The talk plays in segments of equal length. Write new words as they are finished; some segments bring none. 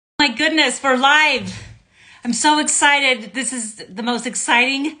My goodness, we're live. I'm so excited. This is the most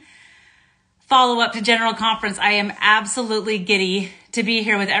exciting follow-up to General Conference. I am absolutely giddy to be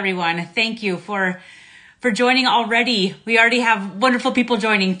here with everyone. Thank you for joining already. We already have wonderful people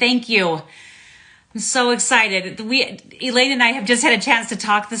joining. Thank you. I'm so excited. Elaine and I have just had a chance to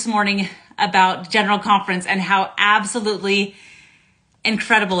talk this morning about General Conference and how absolutely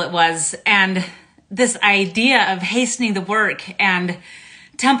incredible it was. And this idea of hastening the work and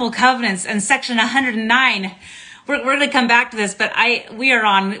temple covenants and section 109. We're going to come back to this, but we are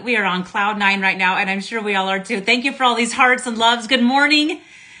on cloud nine right now, and I'm sure we all are too. Thank you for all these hearts and loves. Good morning,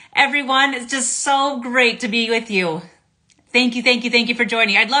 everyone. It's just so great to be with you. Thank you for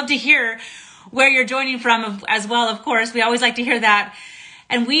joining. I'd love to hear where you're joining from as well. Of course, we always like to hear that,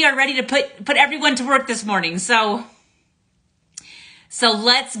 and we are ready to put everyone to work this morning. So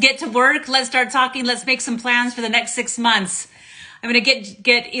let's get to work. Let's start talking. Let's make some plans for the next 6 months. I'm going to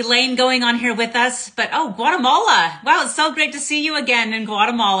get Elaine going on here with us, but Guatemala. Wow, it's so great to see you again in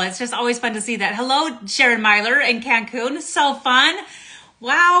Guatemala. It's just always fun to see that. Hello, Sharon Myler in Cancun. So fun.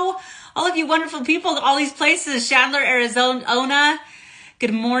 Wow. All of you wonderful people, all these places. Chandler, Arizona.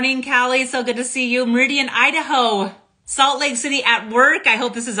 Good morning, Callie. So good to see you. Meridian, Idaho. Salt Lake City at work. I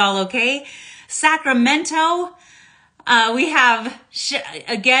hope this is all okay. Sacramento. We have,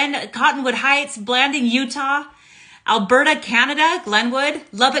 again, Cottonwood Heights, Blanding, Utah. Alberta, Canada, Glenwood,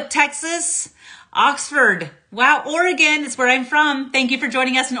 Lubbock, Texas, Oxford. Wow, Oregon is where I'm from. Thank you for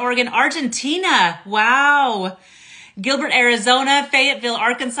joining us in Oregon. Argentina. Wow. Gilbert, Arizona, Fayetteville,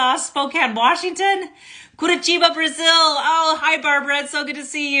 Arkansas, Spokane, Washington, Curitiba, Brazil. Oh, hi, Barbara. It's so good to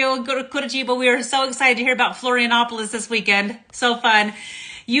see you. Go to Curitiba. We are so excited to hear about Florianopolis this weekend. So fun.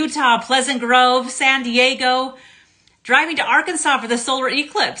 Utah, Pleasant Grove, San Diego. Driving to Arkansas for the solar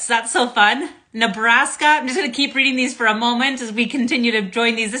eclipse. That's so fun. Nebraska. I'm just going to keep reading these for a moment as we continue to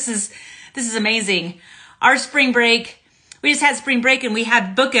join these. This is amazing. Our spring break. We just had spring break and we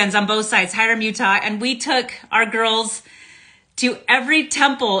had bookends on both sides, Hiram, Utah, and we took our girls to every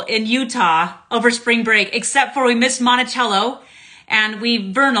temple in Utah over spring break, except for we missed Monticello and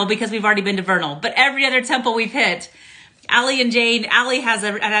Vernal because we've already been to Vernal. But every other temple we've hit. Allie and Jane, Allie had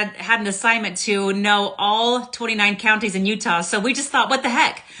an assignment to know all 29 counties in Utah. So we just thought, what the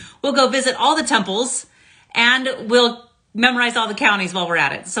heck? We'll go visit all the temples and we'll memorize all the counties while we're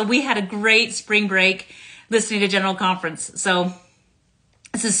at it. So we had a great spring break listening to General Conference. So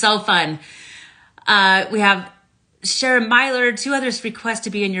this is so fun. We have Sharon Myler, 2 others request to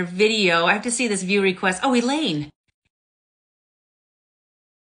be in your video. I have to see this view request. Oh, Elaine.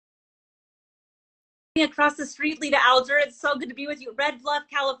 Across the street, Lita Alger. It's so good to be with you. Red Bluff,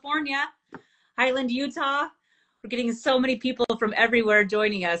 California. Highland, Utah. We're getting so many people from everywhere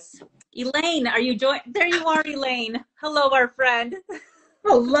joining us. Elaine, are you there you are, Elaine. Hello, our friend.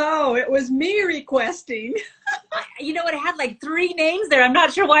 Hello, it was me requesting. You know what? I had like 3 names there. I'm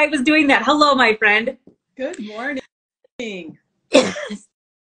not sure why I was doing that. Hello, my friend. Good morning.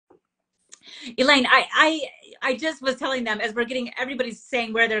 Elaine, I just was telling them as everybody's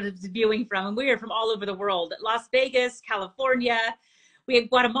saying where they're viewing from, and we are from all over the world. Las Vegas, California, we have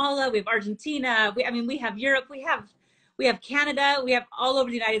Guatemala, we have Argentina, we have Europe, we have Canada, we have all over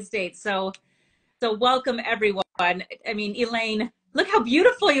the United States. So welcome everyone. Elaine, look how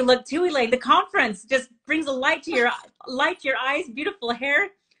beautiful you look too, Elaine. The conference just brings a light to your eyes, beautiful hair.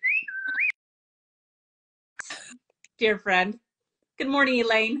 Dear friend. Good morning,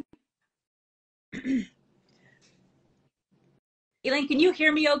 Elaine. Elaine, can you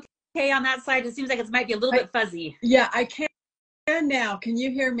hear me okay on that side? It seems like it might be a little bit fuzzy. Yeah, I can now. Can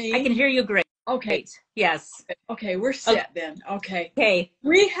you hear me? I can hear you great. Okay. Yes. Okay, we're set then. Okay. Okay.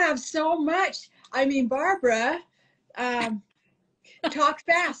 We have so much. Barbara talk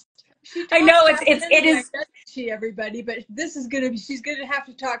fast. I know it is. She everybody, but she's gonna have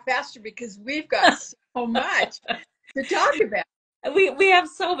to talk faster because we've got so much to talk about. We have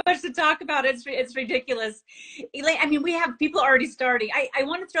so much to talk about. It's ridiculous. Elaine, we have people already starting. I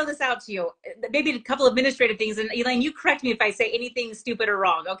want to throw this out to you. Maybe a couple of administrative things. And Elaine, you correct me if I say anything stupid or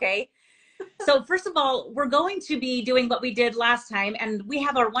wrong, okay? So first of all, we're going to be doing what we did last time. And we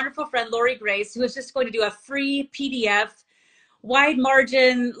have our wonderful friend, Lori Grace, who is just going to do a free PDF, wide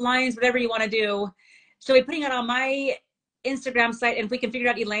margin, lines, whatever you want to do. She'll be putting it on my Instagram site. And if we can figure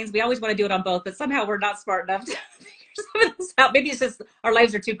out Elaine's, we always want to do it on both, but somehow we're not smart enough to some of this out. Maybe it's just our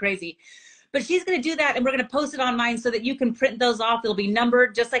lives are too crazy, but she's going to do that and we're going to post it on mine so that you can print those off. They'll be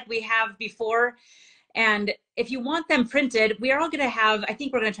numbered just like we have before. And if you want them printed, we are all going to have, I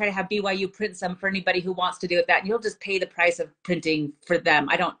think we're going to try to have BYU print some for anybody who wants to do it that, and you'll just pay the price of printing for them.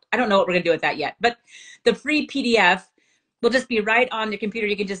 I don't know what we're going to do with that yet, but the free PDF will just be right on your computer.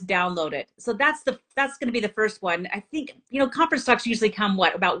 You can just download it. So that's going to be the first one. I think, conference talks usually come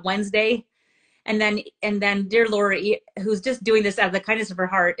about Wednesday. And then dear Lori, who's just doing this out of the kindness of her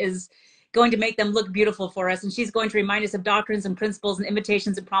heart, is going to make them look beautiful for us. And she's going to remind us of doctrines and principles and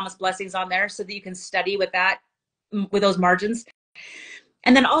invitations and promised blessings on there so that you can study with those margins.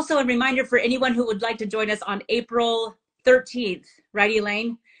 And then also a reminder for anyone who would like to join us on April 13th, right,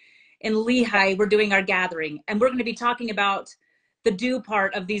 Elaine? In Lehigh, we're doing our gathering, and we're going to be talking about the do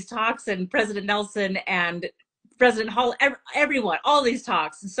part of these talks, and President Nelson and President Hall, everyone, all these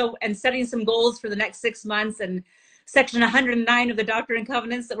talks. And setting some goals for the next 6 months, and section 109 of the Doctrine and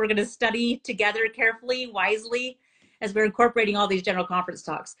Covenants that we're going to study together carefully, wisely, as we're incorporating all these general conference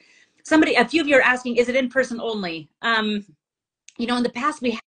talks. A few of you are asking, is it in person only? In the past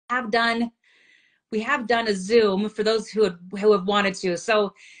we have done a Zoom for those who have wanted to.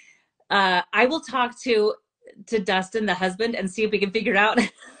 So I will talk to Dustin, the husband, and see if we can figure out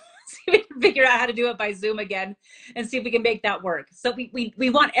how to do it by Zoom again, and see if we can make that work. So we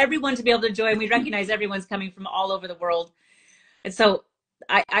want everyone to be able to join. We recognize everyone's coming from all over the world, and so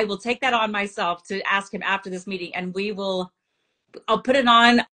I will take that on myself to ask him after this meeting, and I'll put it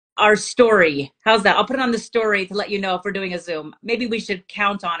on our story. How's that? I'll put it on the story to let you know if we're doing a Zoom. Maybe we should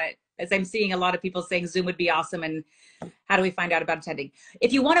count on it, as I'm seeing a lot of people saying Zoom would be awesome, and how do we find out about attending?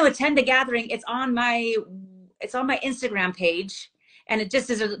 If you want to attend the gathering, it's on my Instagram page, and it just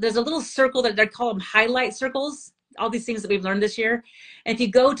there's a little circle that they call them highlight circles, all these things that we've learned this year. And if you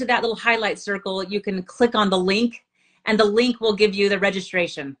go to that little highlight circle, you can click on the link, and the link will give you the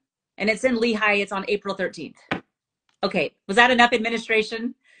registration. And it's in Lehigh. It's on April 13th. Okay, was that enough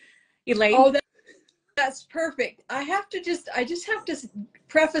administration, Elaine? Oh, that's perfect. I just have to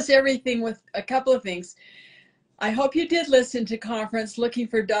preface everything with a couple of things. I hope you did listen to conference looking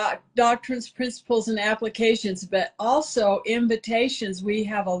for doctrines, principles, and applications, but also invitations. We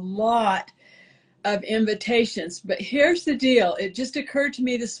have a lot of invitations, but here's the deal. It just occurred to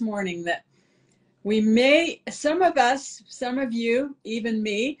me this morning that some of us, some of you, even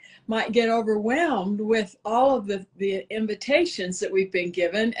me, might get overwhelmed with all of the invitations that we've been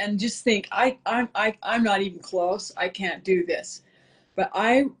given and just think, I'm not even close. I can't do this. But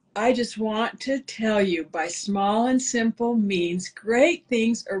I just want to tell you, by small and simple means, great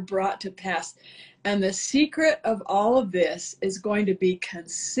things are brought to pass. And the secret of all of this is going to be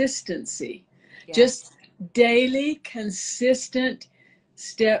consistency. Yes. Just daily, consistent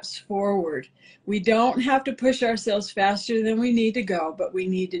steps forward. We don't have to push ourselves faster than we need to go, but we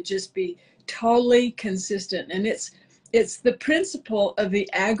need to just be totally consistent. And it's the principle of the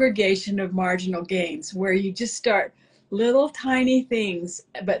aggregation of marginal gains, where you just start little tiny things,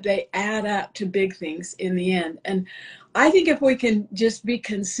 but they add up to big things in the end. And I think if we can just be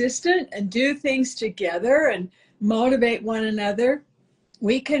consistent and do things together and motivate one another,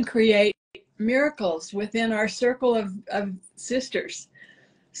 we can create miracles within our circle of sisters.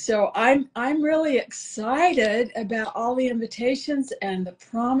 So I'm really excited about all the invitations and the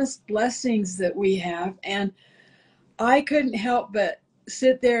promised blessings that we have. And I couldn't help but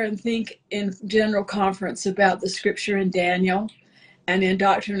sit there and think in general conference about the scripture in Daniel and in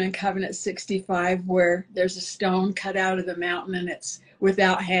Doctrine and Covenants 65, where there's a stone cut out of the mountain and it's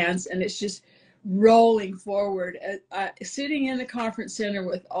without hands and it's just rolling forward. Sitting in the conference center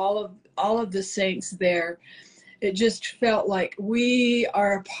with all of the saints there, it just felt like we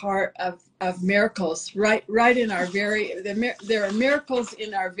are a part of miracles right in our there are miracles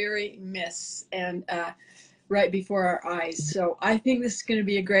in our very midst and right before our eyes. So I think this is going to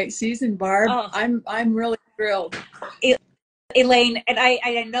be a great season, Barb. Oh. I'm really thrilled. Elaine, and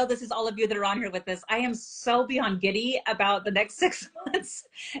I know this is all of you that are on here with us. I am so beyond giddy about the next 6 months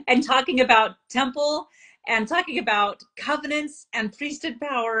and talking about temple and talking about covenants and priesthood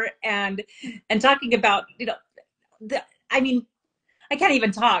power and talking about, I can't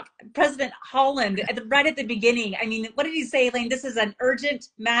even talk. President Holland, right at the beginning, what did he say, Elaine? This is an urgent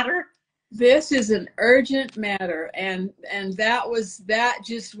matter. This is an urgent matter, and that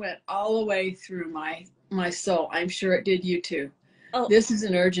just went all the way through my soul. I'm sure it did you too. Oh. This is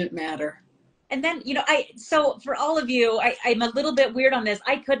an urgent matter. And then, so for all of you, I'm a little bit weird on this.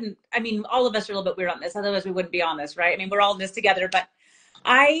 All of us are a little bit weird on this. Otherwise we wouldn't be on this, right? We're all in this together, but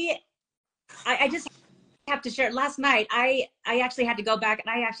I just have to share. Last night, I actually had to go back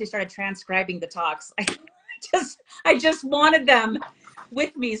and I actually started transcribing the talks. I just wanted them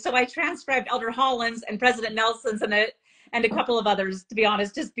with me. So I transcribed Elder Holland's and President Nelson's and a couple of others, to be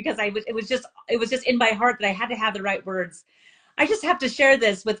honest, just because it was just in my heart that I had to have the right words. I just have to share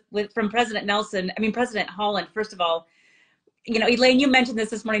this from President Holland. First of all, Elaine, you mentioned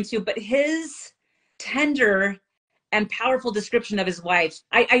this morning too, but his tender and powerful description of his wife.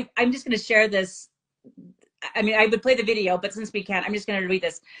 I'm just going to share this. I mean, I would play the video, but since we can't, I'm just going to read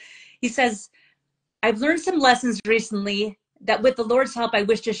this. He says, I've learned some lessons recently that with the Lord's help, I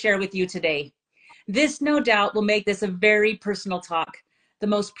wish to share with you today. This, no doubt, will make this a very personal talk. The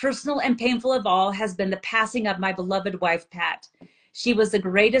most personal and painful of all has been the passing of my beloved wife, Pat. She was the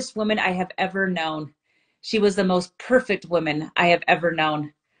greatest woman I have ever known. She was the most perfect woman I have ever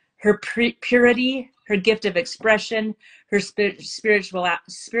known. Her purity, her gift of expression, her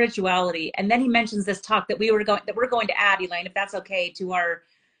spirituality. And then he mentions this talk that we're going to add, Elaine, if that's okay, to our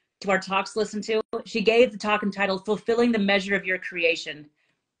talks to listen to. She gave the talk entitled Fulfilling the Measure of Your Creation.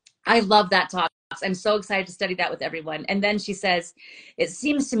 I love that talk. I'm so excited to study that with everyone. And then she says, it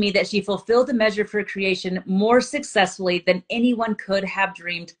seems to me that she fulfilled the measure for creation more successfully than anyone could have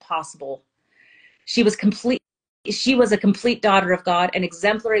dreamed possible. She was a complete daughter of God, an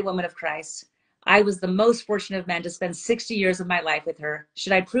exemplary woman of Christ. I was the most fortunate of men to spend 60 years of my life with her.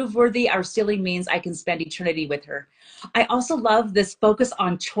 Should I prove worthy, our sealing means I can spend eternity with her. I also love this focus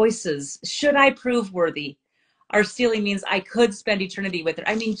on choices. Should I prove worthy? Our sealing means I could spend eternity with her.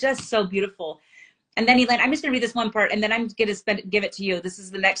 I mean, just so beautiful. And then Elaine, I'm just going to read this one part, and then I'm going to give it to you. This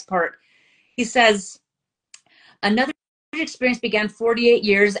is the next part. He says, another experience began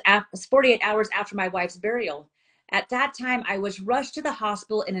 48 hours after my wife's burial. At that time, I was rushed to the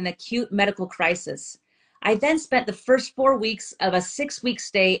hospital in an acute medical crisis. I then spent the first 4 weeks of a 6-week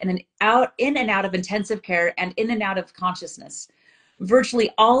stay in and out of intensive care and in and out of consciousness.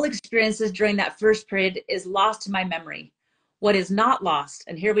 Virtually all experiences during that first period is lost to my memory. What is not lost,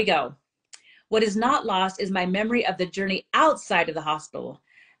 and here we go. What is not lost is my memory of the journey outside of the hospital,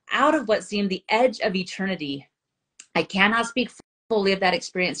 out of what seemed the edge of eternity. I cannot speak fully of that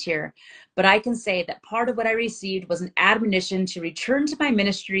experience here, but I can say that part of what I received was an admonition to return to my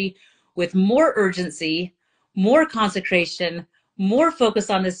ministry with more urgency, more consecration, more focus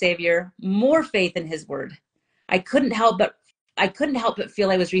on the Savior, more faith in his word. I couldn't help but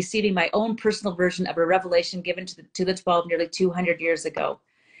feel I was receiving my own personal version of a revelation given to the 12 nearly 200 years ago.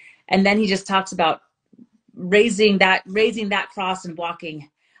 And then he just talks about raising that cross and walking.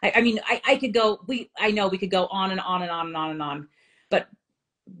 I mean, I know we could go on and on and on and on and on, but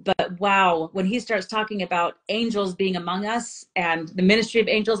wow, when he starts talking about angels being among us and the ministry of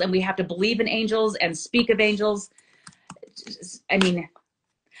angels, and we have to believe in angels and speak of angels. I mean,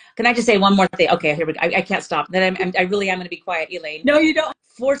 can I just say one more thing? Okay, here we go. I can't stop. Then I really am going to be quiet, Elaine. No, you don't.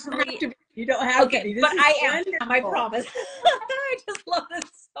 Fortunately, you don't have okay, to be. But I am. I promise. I just love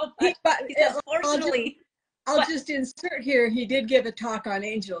this so much. He says, fortunately. I'll just insert here. He did give a talk on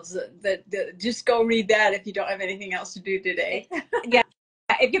angels. That just go read that if you don't have anything else to do today. Yeah,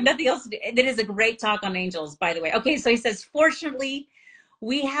 if you have nothing else to do. It is a great talk on angels, by the way. Okay, so he says, fortunately,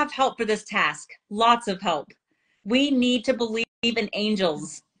 we have help for this task. Lots of help. We need to believe in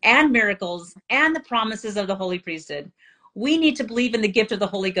angels and miracles and the promises of the Holy Priesthood. We need to believe in the gift of the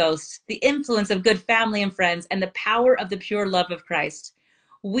Holy Ghost, the influence of good family and friends, and the power of the pure love of Christ.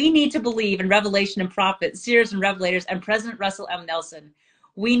 We need to believe in revelation and prophets, seers and revelators, and President Russell M. Nelson.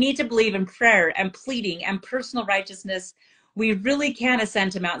 We need to believe in prayer and pleading and personal righteousness. We really can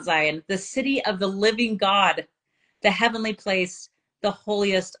ascend to Mount Zion, the city of the living God, the heavenly place, the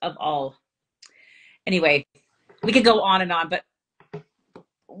holiest of all. Anyway, we could go on and on, but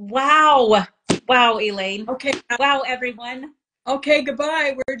wow. Wow, Elaine. Okay. Wow, everyone. Okay,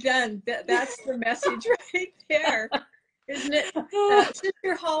 goodbye. We're done. That's the message right there, isn't it?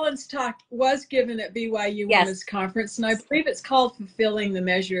 Sister Holland's talk was given at BYU Women's Conference, and I believe it's called Fulfilling the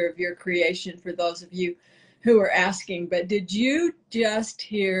Measure of Your Creation for those of you who are asking. But did you just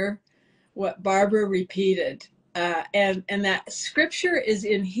hear what Barbara repeated? And that scripture is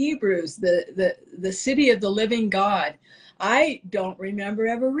in Hebrews, the city of the living God. I don't remember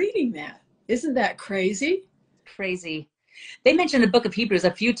ever reading that. Isn't that crazy? Crazy. They mentioned the book of Hebrews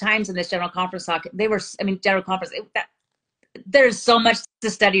a few times in this general conference talk. General conference. There's so much to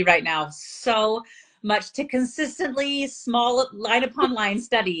study right now. So much to consistently, small line upon line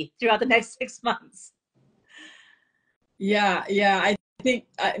study throughout the next 6 months. Yeah. I think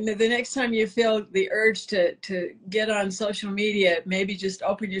the next time you feel the urge to get on social media, maybe just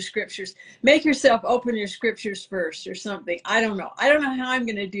open your scriptures. Make yourself open your scriptures first or something. I don't know how I'm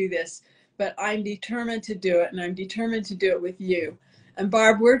going to do this, but I'm determined to do it, and I'm determined to do it with you. And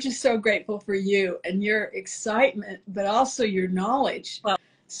Barb, we're just so grateful for you and your excitement, but also your knowledge. Well,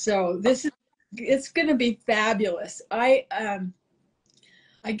 so it's going to be fabulous. I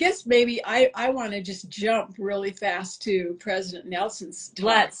guess maybe I want to just jump really fast to President Nelson's talk.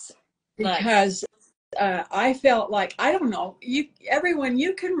 Let's. Because I felt like, I don't know, everyone,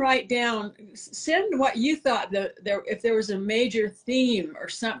 you can write down, send what you thought if there was a major theme or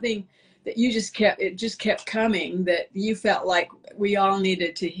something that it just kept coming, that you felt like we all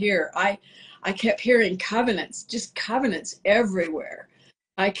needed to hear. I kept hearing covenants, just covenants everywhere.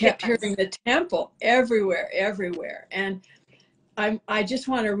 I kept hearing the temple everywhere. And I just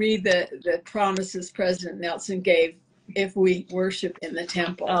want to read the promises President Nelson gave if we worship in the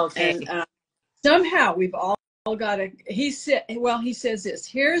temple. Okay. And somehow we've all got to, he says this: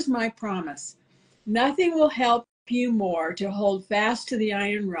 here's my promise. Nothing will help you more to hold fast to the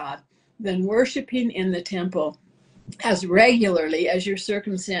iron rod than worshiping in the temple as regularly as your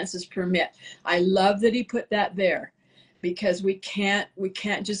circumstances permit. I love that he put that there, because we can't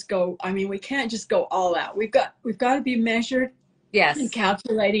just go, we can't just go all out. We've got to be measured. Yes. And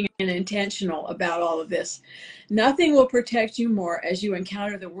calculating and intentional about all of this. Nothing will protect you more as you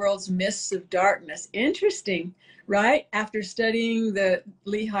encounter the world's mists of darkness. Interesting, right? After studying the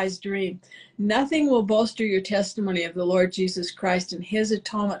Lehi's dream, nothing will bolster your testimony of the Lord Jesus Christ and his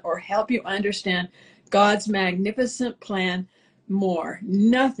atonement or help you understand God's magnificent plan more.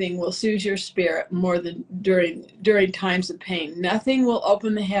 Nothing will soothe your spirit more than during times of pain. Nothing will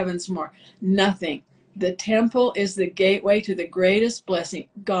open the heavens more. Nothing. The temple is the gateway to the greatest blessing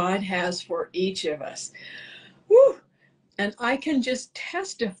God has for each of us. Woo! And I can just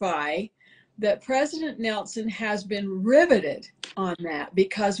testify that President Nelson has been riveted on that,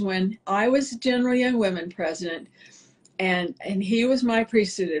 because when I was General Young Women president and he was my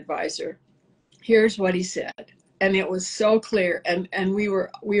priesthood advisor, here's what he said. And it was so clear, and we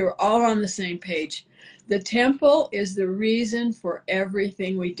were all on the same page. The temple is the reason for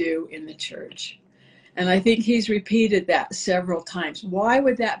everything we do in the church. And I think he's repeated that several times. Why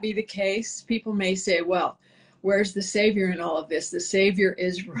would that be the case? People may say, well, where's the Savior in all of this? The Savior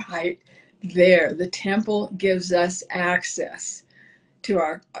is right there. The temple gives us access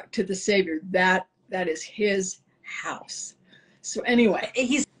to the Savior. That is his house. So anyway.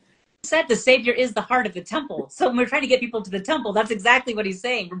 He said the Savior is the heart of the temple. So when we're trying to get people to the temple, that's exactly what he's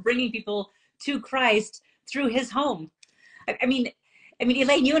saying. We're bringing people to Christ through his home. I mean,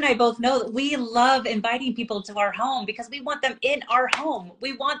 Elaine, you and I both know that we love inviting people to our home because we want them in our home.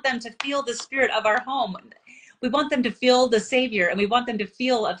 We want them to feel the spirit of our home. We want them to feel the Savior, and we want them to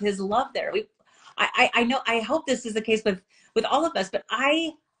feel of his love there. I know, I hope this is the case with all of us, but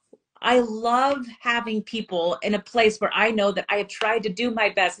I love having people in a place where I know that I have tried to do my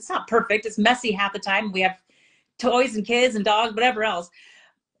best. It's not perfect. It's messy half the time. We have toys and kids and dogs, whatever else.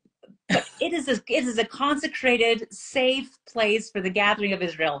 But it is a consecrated, safe place for the gathering of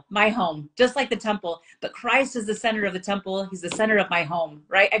Israel, my home, just like the temple. But Christ is the center of the temple. He's the center of my home,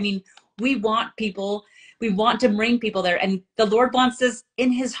 right? I mean, we want to bring people there. And the Lord wants us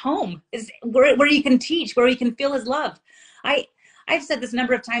in his home, is where you can teach, where you can feel his love. I've said this a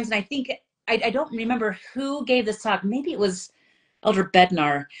number of times, and I think, I don't remember who gave this talk. Maybe it was Elder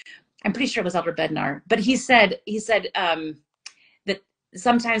Bednar. I'm pretty sure it was Elder Bednar. But he said that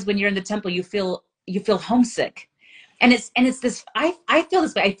sometimes when you're in the temple, you feel homesick, and it's this. I feel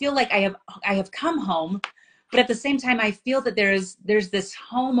this way. I feel like I have come home, but at the same time, I feel that there's this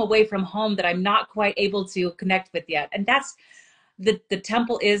home away from home that I'm not quite able to connect with yet. And that's the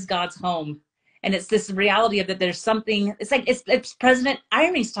temple is God's home, and it's this reality of that there's something. It's like it's President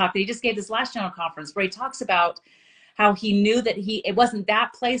Irony's talk that he just gave this last general conference, where he talks about how he knew that it wasn't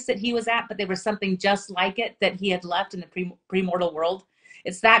that place that he was at, but there was something just like it that he had left in the premortal world.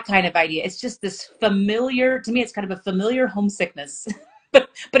 It's that kind of idea. It's just this familiar, to me, it's kind of a familiar homesickness, but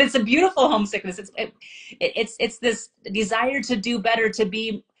it's a beautiful homesickness. It's this desire to do better,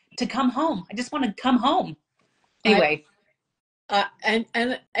 to come home. I just want to come home. Anyway.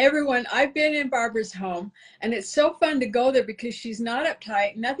 And everyone, I've been in Barbara's home, and it's so fun to go there because she's not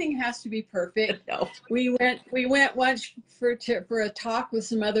uptight. Nothing has to be perfect. No. We went once for a talk with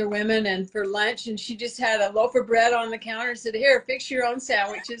some other women, and for lunch, and she just had a loaf of bread on the counter and said, "Here, fix your own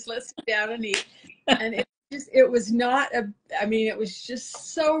sandwiches. Let's sit down and eat." And it was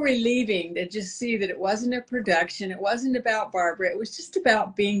just so relieving to just see that it wasn't a production. It wasn't about Barbara. It was just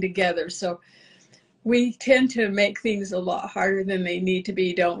about being together. So we tend to make things a lot harder than they need to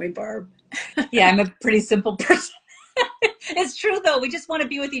be, don't we, Barb? Yeah, I'm a pretty simple person. It's true, though. We just want to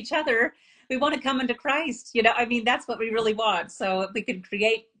be with each other. We want to come into Christ. That's what we really want. So if we could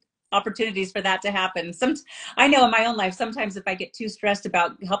create opportunities for that to happen. I know in my own life, sometimes if I get too stressed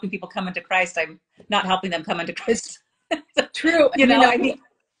about helping people come into Christ, I'm not helping them come into Christ. It's true.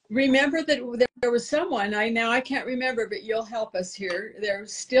 Remember that there was someone, I can't remember, but you'll help us here. Their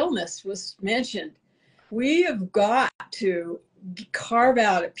stillness was mentioned. We have got to carve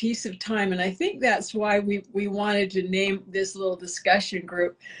out a piece of time. And I think that's why we wanted to name this little discussion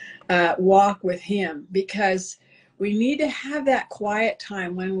group Walk with Him, because we need to have that quiet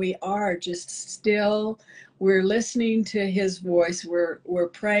time when we are just still. We're listening to His voice. We're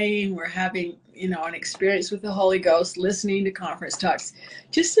praying. We're having, an experience with the Holy Ghost, listening to conference talks.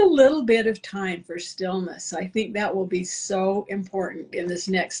 Just a little bit of time for stillness. I think that will be so important in this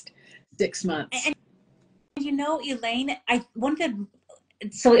next 6 months. And Elaine,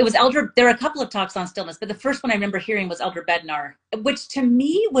 so it was there were a couple of talks on stillness, but the first one I remember hearing was Elder Bednar, which to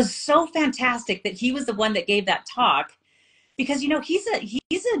me was so fantastic that he was the one that gave that talk, because, he's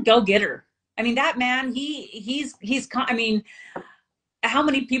a go-getter. I mean, that man, how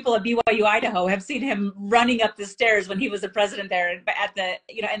many people at BYU Idaho have seen him running up the stairs when he was the president there at the,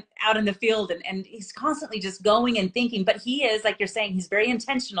 and out in the field, and he's constantly just going and thinking, but he is, like you're saying, he's very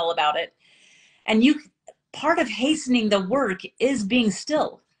intentional about it. And part of hastening the work is being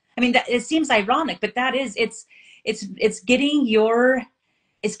still. I mean, it seems ironic, but that is, it's getting your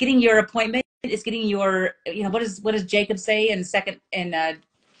appointment. It's getting your, what does Jacob say in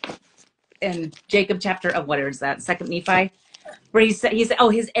Jacob chapter of, what is that? 2 Nephi, where he said,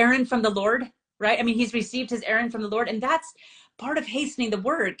 his errand from the Lord, right? I mean, he's received his errand from the Lord. And that's part of hastening the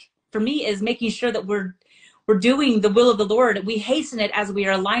work for me, is making sure that we're doing the will of the Lord. We hasten it as we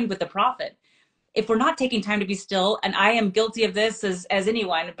are aligned with the prophet. If we're not taking time to be still, and I am guilty of this as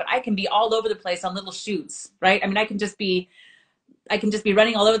anyone, but I can be all over the place on little shoots, right? I mean, I can just be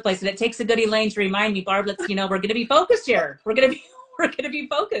running all over the place, and it takes a good Elaine to remind me, Barb, let's, we're going to be focused here. We're going to be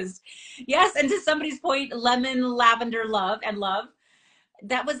focused. Yes. And to somebody's point, lemon, lavender, love.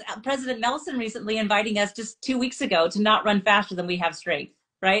 That was President Nelson recently inviting us just 2 weeks ago to not run faster than we have strength,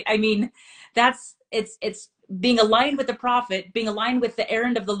 right? I mean, it's being aligned with the prophet, being aligned with the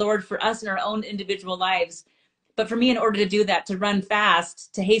errand of the Lord for us in our own individual lives. But for me, in order to do that, to run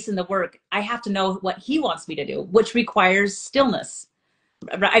fast, to hasten the work, I have to know what he wants me to do, which requires stillness.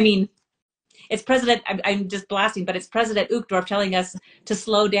 I mean, it's I'm just blasting, but it's President Uchtdorf telling us to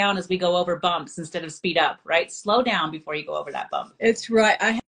slow down as we go over bumps instead of speed up, right? Slow down before you go over that bump. It's right.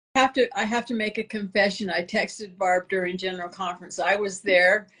 I have to make a confession. I texted Barb during General Conference. I was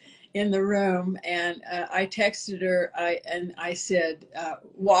there in the room, and I texted her, and I said,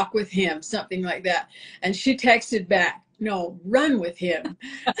 walk with him, something like that. And she texted back, no, run with him.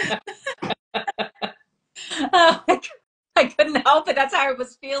 Oh, I couldn't help it. That's how I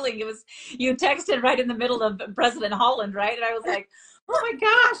was feeling. You texted right in the middle of President Holland, right? And I was like, oh my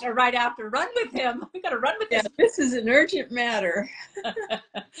gosh, or right after, run with him. We got to run with this. Yeah, this is an urgent matter.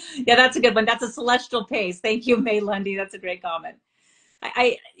 Yeah, that's a good one. That's a celestial pace. Thank you, May Lundy. That's a great comment.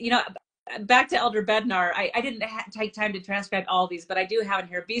 Back to Elder Bednar, I didn't take time to transcribe all these, but I do have it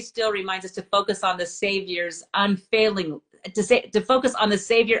here. Be still reminds us to focus on the Savior's to focus on the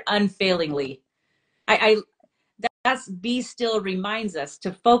Savior unfailingly. That's be still reminds us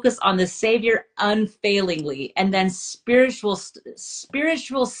to focus on the Savior unfailingly, and then spiritual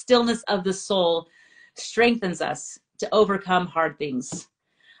stillness of the soul strengthens us to overcome hard things.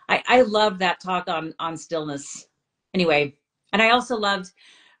 I love that talk on stillness. Anyway, and I also loved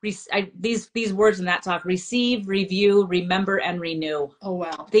these words in that talk: receive, review, remember, and renew. Oh,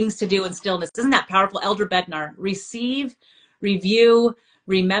 wow. Things to do in stillness. Isn't that powerful? Elder Bednar: receive, review,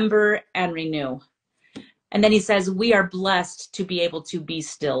 remember, and renew. And then he says, we are blessed to be able to be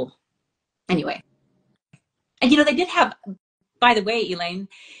still. Anyway. And they did have, by the way, Elaine,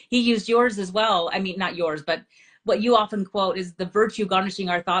 he used yours as well. I mean, not yours, but what you often quote is the virtue garnishing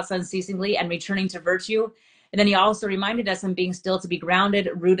our thoughts unceasingly and returning to virtue. And then he also reminded us in being still to be grounded,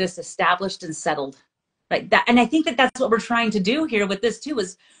 rooted, established, and settled. Right? And I think that's what we're trying to do here with this too,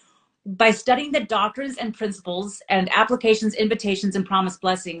 is by studying the doctrines and principles and applications, invitations, and promised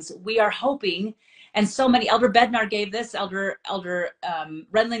blessings, we are hoping. And so many, Elder Bednar gave this, Elder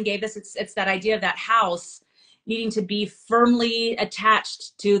Renlund gave this. It's that idea of that house needing to be firmly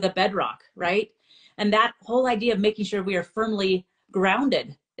attached to the bedrock, right? And that whole idea of making sure we are firmly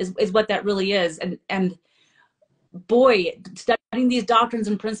grounded is what that really is. And boy, studying these doctrines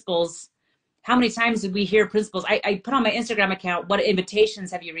and principles, how many times did we hear principles? I put on my Instagram account, what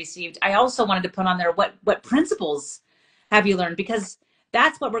invitations have you received? I also wanted to put on there, what principles have you learned? Because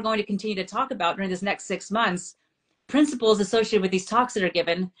that's what we're going to continue to talk about during this next 6 months. Principles associated with these talks that are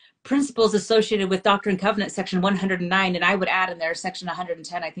given, principles associated with Doctrine and Covenant, section 109, and I would add in there section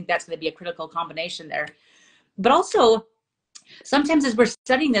 110. I think that's going to be a critical combination there. But also, sometimes as we're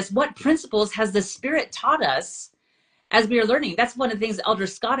studying this, what principles has the Spirit taught us as we are learning? That's one of the things that Elder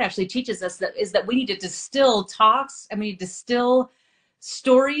Scott actually teaches us, that we need to distill talks, and we need to distill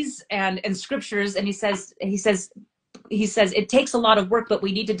stories and scriptures. And he says, he says it takes a lot of work, but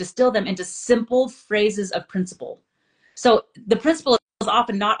we need to distill them into simple phrases of principle. So the principle is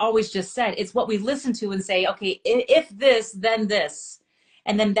often not always just said. It's what we listen to and say, okay, if this, then this.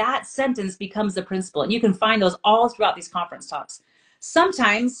 And then that sentence becomes the principle. And you can find those all throughout these conference talks.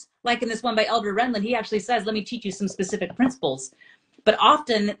 Sometimes, like in this one by Elder Renlund, he actually says, let me teach you some specific principles. But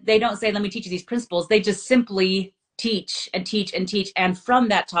often they don't say, let me teach you these principles. They just simply teach and teach and teach. And from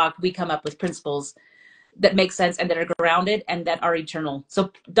that talk, we come up with principles that make sense and that are grounded and that are eternal.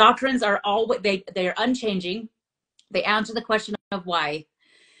 So doctrines are always, they are unchanging. They answer the question of why.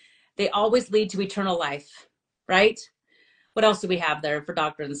 They always lead to eternal life, right? What else do we have there for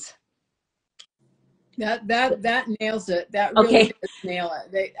doctrines? That nails it. That really does nail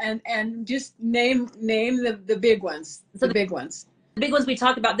it. And just name the big ones. The big ones. The big ones we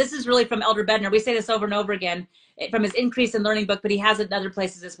talked about. This is really from Elder Bednar. We say this over and over again from his Increase in Learning book, but he has it in other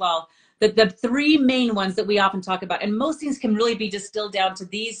places as well. The three main ones that we often talk about, and most things can really be distilled down to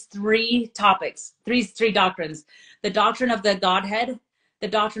these three topics, three doctrines: the doctrine of the Godhead, the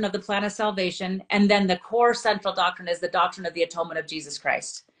doctrine of the plan of salvation, and then the core central doctrine is the doctrine of the atonement of Jesus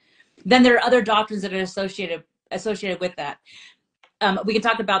Christ. Then there are other doctrines that are associated with that. We can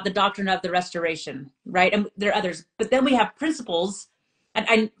talk about the doctrine of the restoration, right? And there are others, but then we have principles.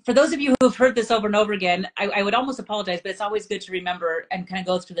 And for those of you who have heard this over and over again, I would almost apologize, but it's always good to remember and kind of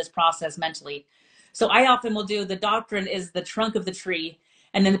go through this process mentally. So I often will do, the doctrine is the trunk of the tree,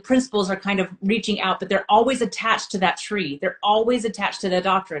 and then the principles are kind of reaching out, but they're always attached to that tree. They're always attached to the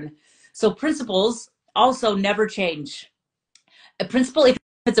doctrine. So principles also never change. A principle, if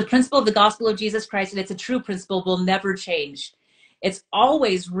it's a principle of the gospel of Jesus Christ and it's a true principle, will never change. It's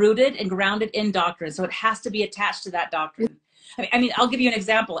always rooted and grounded in doctrine. So it has to be attached to that doctrine. I mean, I'll give you an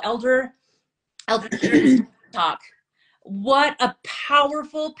example. Elder talk. What a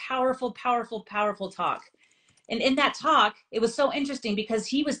powerful, powerful, powerful, powerful talk. And in that talk, it was so interesting because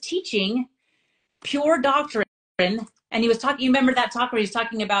he was teaching pure doctrine. And he was talking, you remember that talk where he's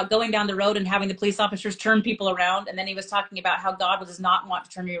talking about going down the road and having the police officers turn people around. And then he was talking about how God does not want to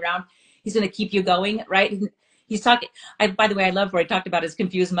turn you around. He's going to keep you going, right? And he's talking, by the way, I love where he talked about his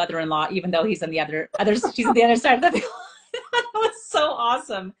confused mother-in-law, even though he's on the other she's on the other side of the field. That was so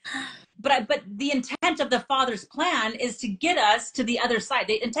awesome. But the intent of the Father's plan is to get us to the other side.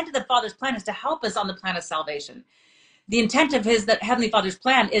 The intent of the Father's plan is to help us on the plan of salvation. The intent of that Heavenly Father's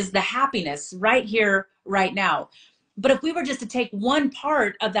plan is the happiness right here, right now. But if we were just to take one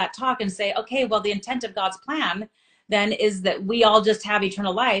part of that talk and say, okay, well, the intent of God's plan then is that we all just have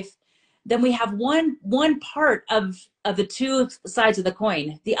eternal life, then we have one part of the two sides of the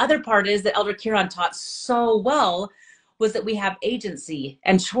coin. The other part is that Elder Kieran taught so well, was that we have agency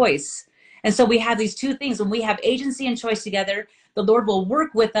and choice. And so we have these two things. When we have agency and choice together, the Lord will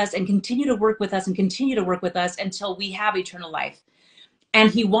work with us and continue to work with us and continue to work with us until we have eternal life.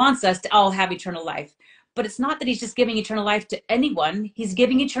 And he wants us to all have eternal life. But it's not that he's just giving eternal life to anyone. He's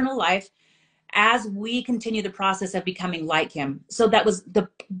giving eternal life as we continue the process of becoming like him. So that was the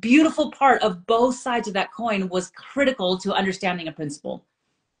beautiful part of both sides of that coin, was critical to understanding a principle.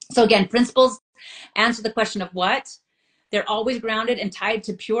 So again, principles answer the question of what. They're always grounded and tied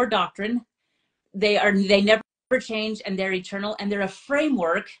to pure doctrine. They never change, and they're eternal, and they're a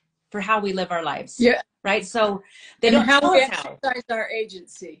framework for how we live our lives. Yeah. Right. So they don't tell us how. Exercise our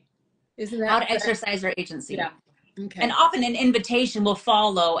agency. Isn't that how to exercise our agency? Yeah. Okay. And often an invitation will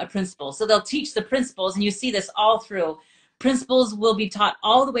follow a principle. So they'll teach the principles, and you see this all through. Principles will be taught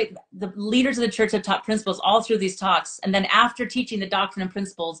all the way. The leaders of the church have taught principles all through these talks. And then after teaching the doctrine and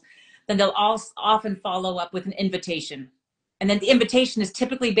principles, then they'll also often follow up with an invitation. And then the invitation is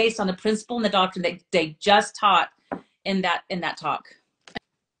typically based on the principle and the doctrine that they just taught in that talk.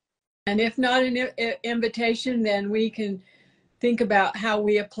 And if not an invitation, then we can think about how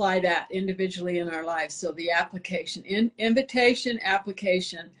we apply that individually in our lives. So the application, invitation,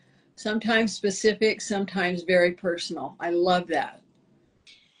 application, sometimes specific, sometimes very personal. I love that.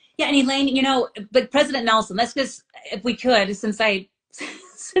 Yeah, and Elaine, but President Nelson, let's just, if we could, since I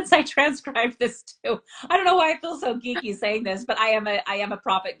transcribed this too. I don't know why I feel so geeky saying this, but I am a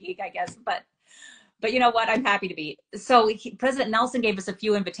prophet geek, I guess. But you know what? I'm happy to be. So President Nelson gave us a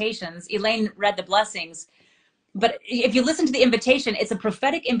few invitations. Elaine read the blessings. But if you listen to the invitation, it's a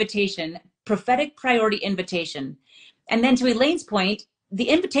prophetic invitation, prophetic priority invitation. And then to Elaine's point, the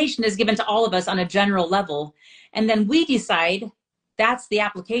invitation is given to all of us on a general level. And then we decide, that's the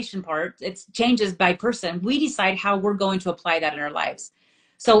application part. It changes by person. We decide how we're going to apply that in our lives.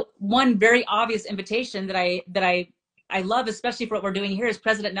 So one very obvious invitation that I love, especially for what we're doing here, is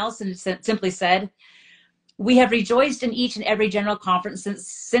President Nelson simply said, We have rejoiced in each and every general conference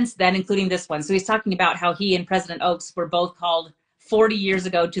since then, including this one. So he's talking about how he and President Oaks were both called 40 years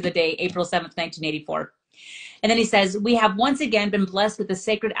ago to the day, April 7th, 1984. And then he says, we have once again been blessed with the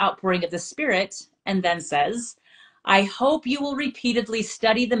sacred outpouring of the Spirit, and then says, I hope you will repeatedly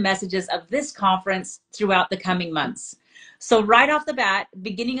study the messages of this conference throughout the coming months. So right off the bat,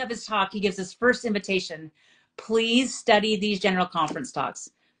 beginning of his talk, he gives his first invitation. Please study these general conference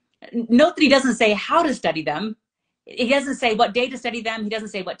talks. Note that he doesn't say how to study them. He doesn't say what day to study them. He doesn't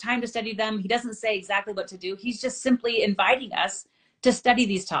say what time to study them. He doesn't say exactly what to do. He's just simply inviting us to study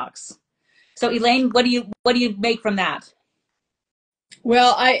these talks. So Elaine, what do you make from that?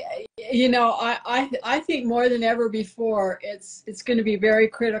 Well, I think more than ever before, it's going to be very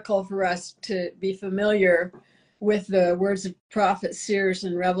critical for us to be familiar with the words of prophets, seers,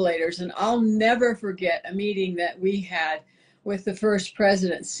 and revelators. And I'll never forget a meeting that we had with the first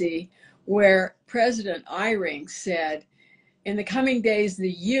presidency where President Eyring said, in the coming days, the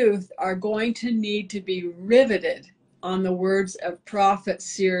youth are going to need to be riveted on the words of prophets,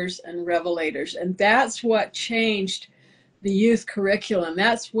 seers, and revelators. And that's what changed the youth curriculum.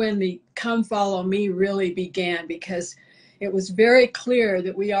 That's when the Come Follow Me really began, because it was very clear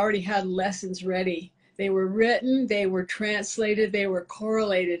that we already had lessons ready. They were written, they were translated, they were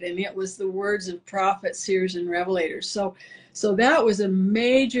correlated, and it was the words of prophets, seers, and revelators. So that was a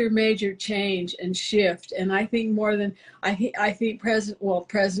major change and shift. And I think more than I think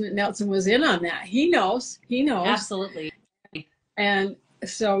President Nelson was in on that. He knows. Absolutely. And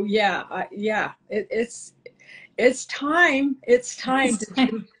so it's time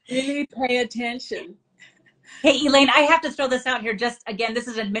to really pay attention. Hey, Elaine, I have to throw this out here. Just again, this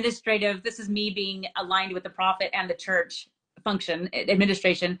is administrative. This is me being aligned with the prophet and the church function,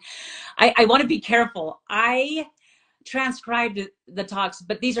 administration. I want to be careful. I transcribed the talks,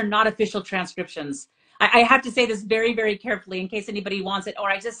 but these are not official transcriptions. I have to say this very carefully in case anybody wants it, or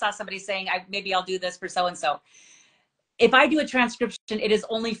I just saw somebody saying, maybe I'll do this for so-and-so. If I do a transcription, it is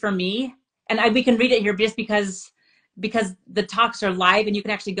only for me. And we can read it here just because the talks are live and you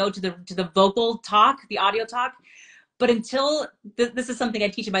can actually go to the vocal talk, the audio talk. But until, this is something I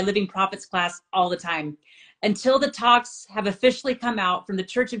teach in my Living Prophets class all the time, until the talks have officially come out from the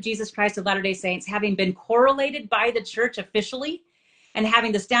Church of Jesus Christ of Latter-day Saints, having been correlated by the church officially and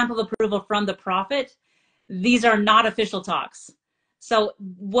having the stamp of approval from the prophet, these are not official talks. So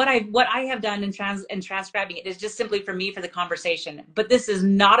what I have done in transcribing it is just simply for me, for the conversation. But this is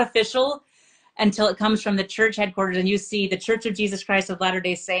not official until it comes from the church headquarters and you see the Church of Jesus Christ of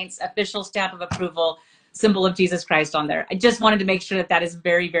Latter-day Saints official stamp of approval, symbol of Jesus Christ on there. I just wanted to make sure that is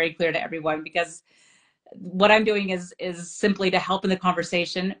very clear to everyone, because what I'm doing is simply to help in the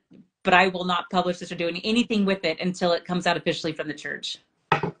conversation, but I will not publish this or do anything with it until it comes out officially from the church.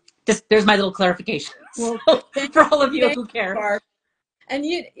 Just, there's my little clarification. Well, for all of you who care. Barb. And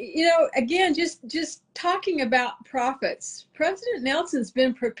you know, again, just talking about prophets, President Nelson's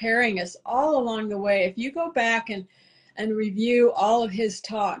been preparing us all along the way. If you go back and review all of his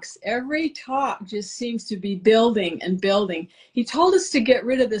talks, every talk just seems to be building and building. He told us to get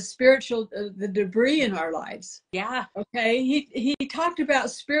rid of the spiritual, the debris in our lives. Yeah. Okay. He talked about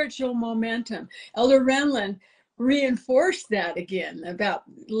spiritual momentum. Elder Renlund reinforced that again about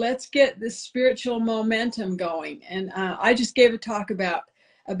let's get the spiritual momentum going. And I just gave a talk about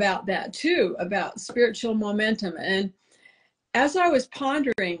that too, about spiritual momentum. And as I was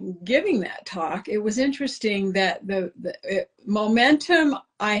pondering giving that talk, it was interesting that the momentum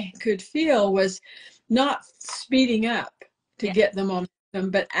I could feel was not speeding up to get the momentum,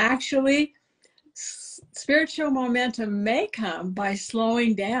 but actually spiritual momentum may come by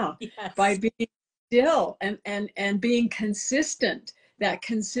slowing down, by being still and being consistent, that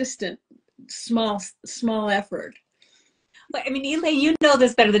consistent small effort. I mean, Elaine, you know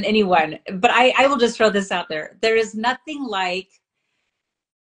this better than anyone, but I will just throw this out there. There is nothing like,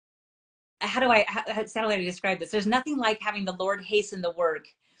 how do I describe this? There's nothing like having the Lord hasten the work.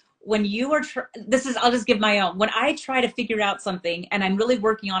 When you are, I'll just give my own. When I try to figure out something and I'm really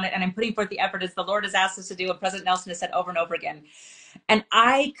working on it and I'm putting forth the effort as the Lord has asked us to do, and President Nelson has said over and over again, and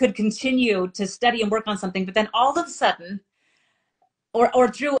I could continue to study and work on something, but then all of a sudden, or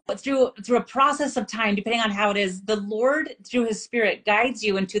through a process of time, depending on how it is, the Lord, through his Spirit, guides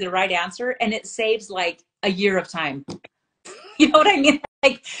you into the right answer, and it saves like a year of time. You know what I mean?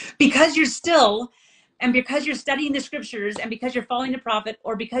 Like, because you're still, and because you're studying the scriptures, and because you're following the prophet,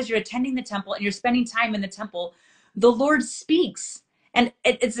 or because you're attending the temple and you're spending time in the temple, the Lord speaks. And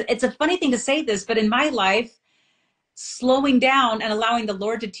it's a funny thing to say this, but in my life, slowing down and allowing the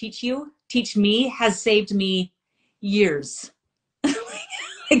Lord to teach me has saved me years.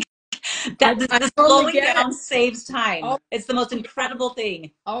 That the totally slowing get down it. saves time. Oh, It's the most incredible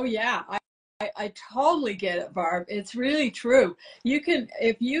thing. oh yeah. I totally get it, Barb. It's really true.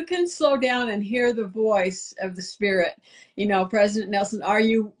 If you can slow down and hear the voice of the Spirit, President Nelson, are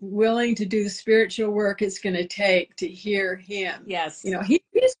you willing to do the spiritual work it's going to take to hear him? Yes.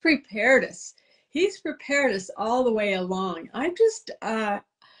 He's prepared us. He's prepared us all the way along. I'm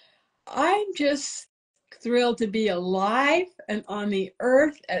just thrilled to be alive and on the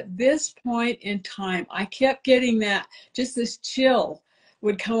earth at this point in time. I kept getting this chill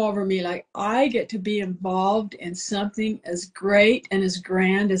would come over me, like I get to be involved in something as great and as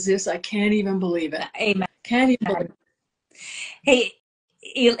grand as this. I can't even believe it. Amen. Can't even believe it. Hey,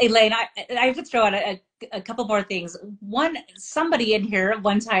 Elaine, I have to throw out a couple more things. One, somebody in here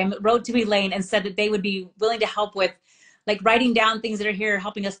one time wrote to Elaine and said that they would be willing to help with like writing down things that are here,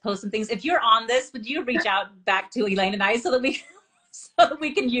 helping us post some things. If you're on this, would you reach out back to Elaine and I so that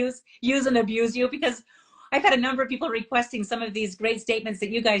we can use and abuse you? Because I've had a number of people requesting some of these great statements that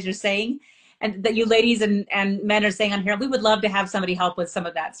you guys are saying and that you ladies and men are saying on here. We would love to have somebody help with some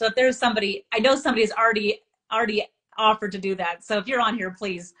of that. So if there's somebody, I know somebody's already offered to do that. So if you're on here,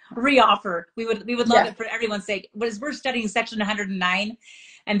 please re-offer. We would love it for everyone's sake. But as we're studying section 109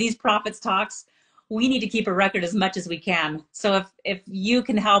 and these prophets talks, we need to keep a record as much as we can. So if you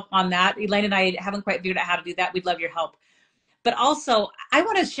can help on that, Elaine and I haven't quite figured out how to do that. We'd love your help. But also, I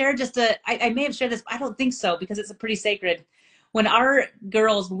want to share I may have shared this, but I don't think so because it's a pretty sacred. When our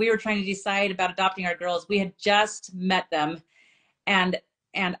girls, we were trying to decide about adopting our girls, we had just met them. And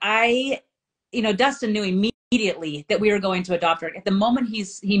I, Dustin knew immediately that we were going to adopt her. At the moment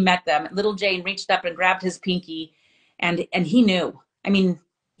he met them, little Jane reached up and grabbed his pinky and he knew. I mean,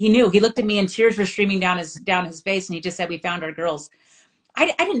 he knew. He looked at me and tears were streaming down his face and he just said, we found our girls. I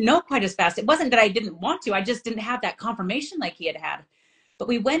didn't know quite as fast. It wasn't that I didn't want to. I just didn't have that confirmation like he had. But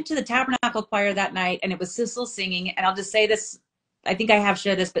we went to the Tabernacle Choir that night and it was Sissel singing. And I'll just say this, I think I have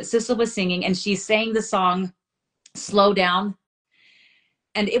shared this, but Sissel was singing and she sang the song, Slow Down.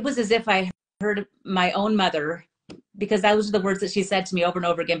 And it was as if I heard my own mother, because those are the words that she said to me over and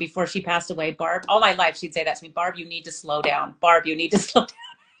over again before she passed away. Barb, all my life she'd say that to me, Barb, you need to slow down. Barb, you need to slow down.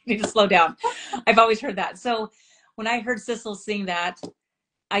 You need to slow down. I've always heard that. So when I heard Sissel sing that,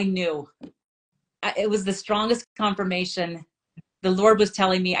 I knew. It was the strongest confirmation. The Lord was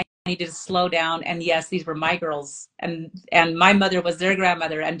telling me I needed to slow down. And yes, these were my girls. And my mother was their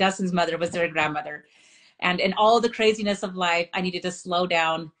grandmother. And Dustin's mother was their grandmother. And in all the craziness of life, I needed to slow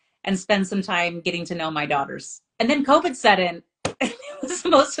down and spend some time getting to know my daughters. And then COVID set in. It was the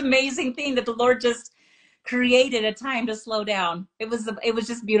most amazing thing that the Lord just created a time to slow down. It was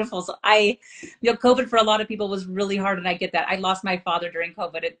just beautiful. So COVID for a lot of people was really hard. And I get that. I lost my father during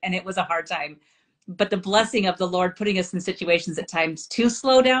COVID and it was a hard time. But the blessing of the Lord putting us in situations at times to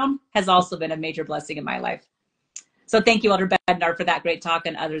slow down has also been a major blessing in my life. So thank you, Elder Bednar, for that great talk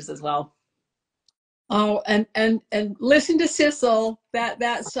and others as well. Oh, and listen to Sissel.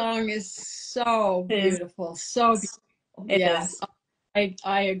 That song is so beautiful. So beautiful. Yes,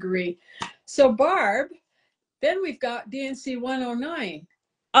 I agree. So Barb, then we've got DNC 109.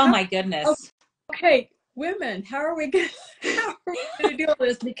 Oh my goodness. Okay, women, how are we going to do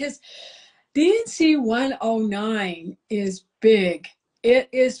this? Because DNC 109 is big. It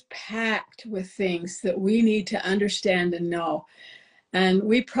is packed with things that we need to understand and know. And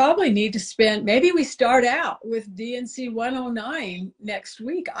we probably need to maybe we start out with DNC 109 next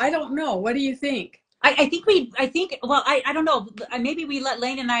week. I don't know. What do you think? I don't know. Maybe we let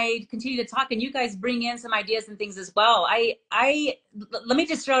Lane and I continue to talk and you guys bring in some ideas and things as well. Let me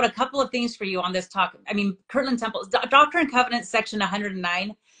just throw out a couple of things for you on this talk. I mean, Kirtland Temple, Doctrine and Covenants, section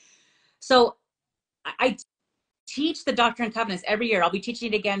 109. So I teach the Doctrine and Covenants every year. I'll be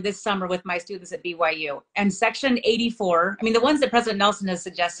teaching it again this summer with my students at BYU. And section 84, I mean, the ones that President Nelson has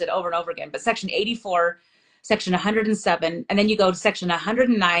suggested over and over again, but section 84, section 107, and then you go to section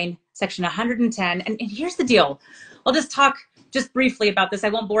 109, section 110. And here's the deal. I'll just talk just briefly about this. I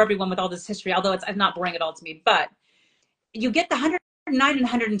won't bore everyone with all this history, although I'm not boring it all to me. But you get the 109 and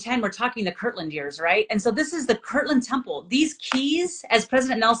 110, we're talking the Kirtland years, right? And so this is the Kirtland Temple. These keys, as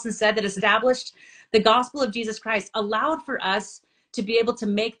President Nelson said, that established the gospel of Jesus Christ, allowed for us to be able to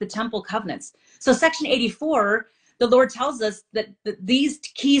make the temple covenants. So section 84, the Lord tells us that these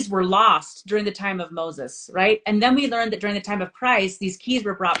keys were lost during the time of Moses, right? And then we learned that during the time of Christ, these keys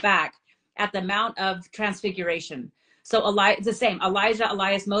were brought back at the Mount of Transfiguration. So it's the same. Elijah,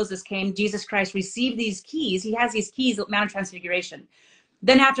 Elias, Moses came. Jesus Christ received these keys. He has these keys at Mount of Transfiguration.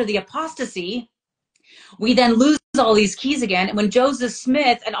 Then after the apostasy, we then lose all these keys again. And when Joseph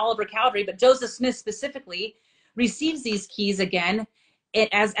Smith and Oliver Cowdery, but Joseph Smith specifically, receives these keys again,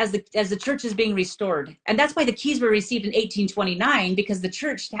 as the church is being restored. And that's why the keys were received in 1829, because the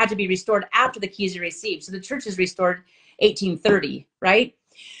church had to be restored after the keys are received. So the church is restored 1830, right?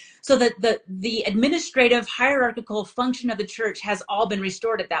 So that the administrative hierarchical function of the church has all been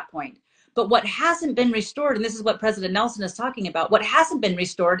restored at that point. But what hasn't been restored, and this is what President Nelson is talking about, what hasn't been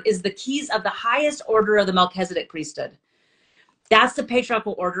restored is the keys of the highest order of the Melchizedek priesthood. That's the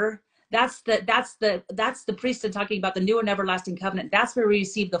patriarchal order. That's the priesthood talking about the new and everlasting covenant. That's where we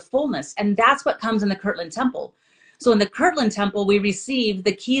receive the fullness. And that's what comes in the Kirtland temple. So in the Kirtland temple, we receive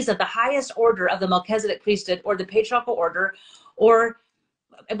the keys of the highest order of the Melchizedek priesthood, or the patriarchal order, or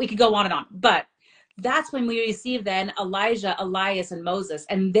we could go on and on. But that's when we receive then Elijah, Elias, and Moses.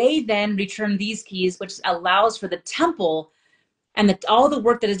 And they then return these keys, which allows for the temple and all the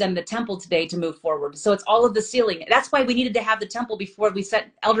work that is done in the temple today to move forward. So it's all of the sealing. That's why we needed to have the temple before we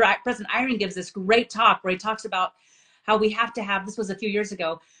set. President Iron gives this great talk where he talks about how we have to have, this was a few years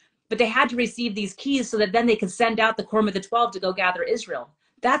ago, but they had to receive these keys so that then they could send out the quorum of the 12 to go gather Israel.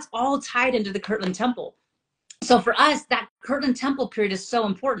 That's all tied into the Kirtland temple. So for us, that Kirtland temple period is so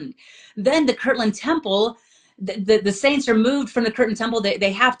important. Then the Kirtland temple, the saints are moved from the Kirtland temple.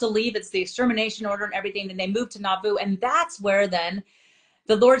 They have to leave. It's the extermination order and everything. Then they move to Nauvoo. And that's where then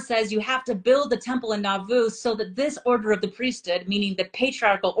the Lord says you have to build the temple in Nauvoo so that this order of the priesthood, meaning the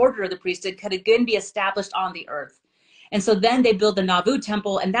patriarchal order of the priesthood, could again be established on the earth. And so then they build the Nauvoo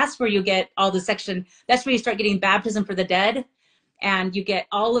temple. And that's where you get all the section. That's where you start getting baptism for the dead. And you get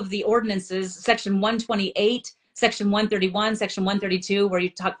all of the ordinances, section 128, section 131, section 132, where you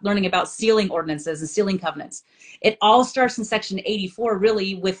talk learning about sealing ordinances and sealing covenants. It all starts in section 84,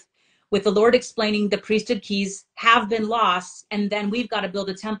 really, with the Lord explaining the priesthood keys have been lost, and then we've got to build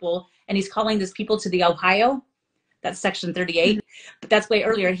a temple. And he's calling this people to the Ohio. That's section 38, but that's way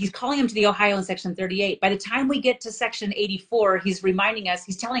earlier. He's calling them to the Ohio in section 38. By the time we get to section 84, he's reminding us,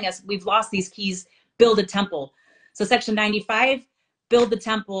 he's telling us we've lost these keys, build a temple. So section 95, build the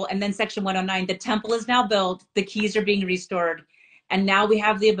temple. And then section 109, the temple is now built, the keys are being restored. And now we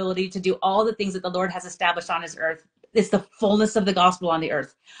have the ability to do all the things that the Lord has established on his earth. It's the fullness of the gospel on the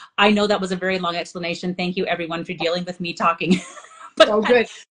earth. I know that was a very long explanation. Thank you everyone for dealing with me talking. Oh, good.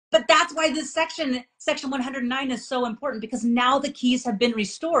 But that's why this section 109 is so important, because now the keys have been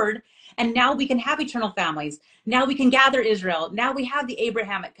restored, and now we can have eternal families. Now we can gather Israel. Now we have the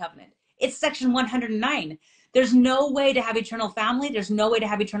Abrahamic covenant. It's section 109. There's no way to have eternal family. There's no way to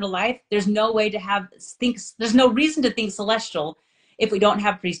have eternal life. There's no way to have there's no reason to think celestial if we don't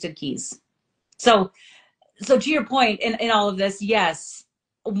have priesthood keys. So to your point in all of this, yes,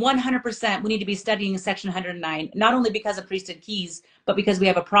 100% we need to be studying section 109, not only because of priesthood keys, but because we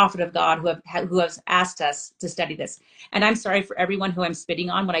have a prophet of God who has asked us to study this. And I'm sorry for everyone who I'm spitting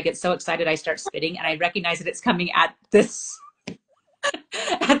on. When I get so excited, I start spitting, and I recognize that it's coming at this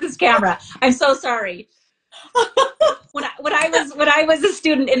at this camera. I'm so sorry. When I was a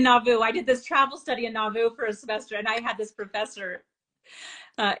student in Nauvoo, I did this travel study in Nauvoo for a semester, and I had this professor.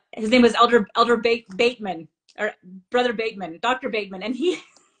 His name was Elder Bateman, or Brother Bateman, Dr. Bateman, and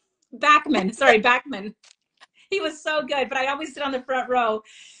Backman. He was so good, but I'd always sit on the front row,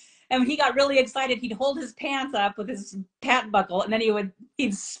 and when he got really excited, he'd hold his pants up with his pant buckle, and then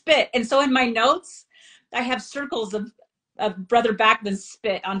he'd spit. And so in my notes, I have circles of Brother Backman's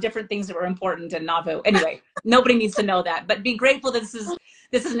spit on different things that were important in Nauvoo. Anyway, nobody needs to know that, but be grateful that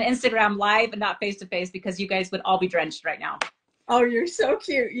this is an Instagram live and not face to face, because you guys would all be drenched right now. Oh, you're so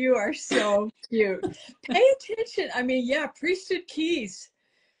cute. You are so cute. Pay attention. I mean, yeah, priesthood keys.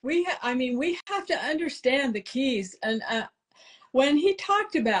 We have to understand the keys. And when he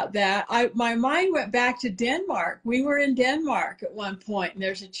talked about that, my mind went back to Denmark. We were in Denmark at one point, and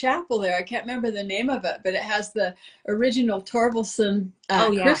there's a chapel there. I can't remember the name of it, but it has the original Torvaldsen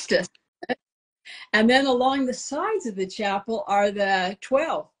Christus. And then along the sides of the chapel are the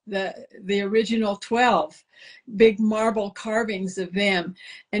 12, the original 12, big marble carvings of them.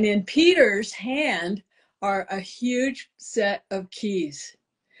 And in Peter's hand are a huge set of keys.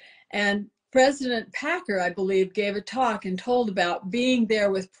 And President Packer, I believe, gave a talk and told about being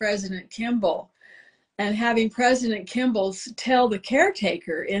there with President Kimball and having President Kimball tell the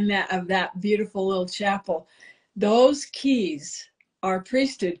caretaker of that beautiful little chapel, those keys are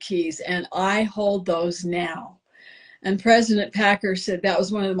priesthood keys, and I hold those now. And President Packer said that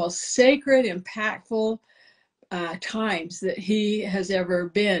was one of the most sacred, impactful times that he has ever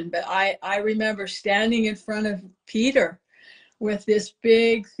been. But I remember standing in front of Peter with this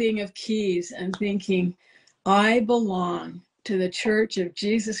big thing of keys and thinking, I belong to the Church of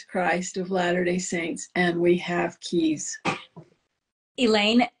Jesus Christ of Latter-day Saints, and we have keys.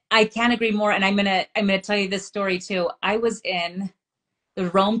 Elaine, I can't agree more. And I'm gonna tell you this story too. I was in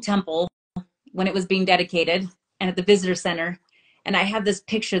the Rome temple when it was being dedicated and at the visitor center. And I have this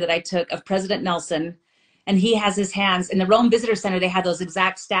picture that I took of President Nelson, and he has his hands in the Rome visitor center. They had those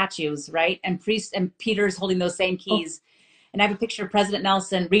exact statues, right? And priest and Peter's holding those same keys. And I have a picture of President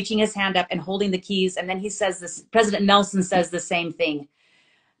Nelson reaching his hand up and holding the keys. And then he says this, President Nelson says the same thing.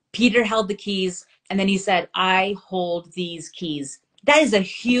 Peter held the keys, and then he said, I hold these keys. That is a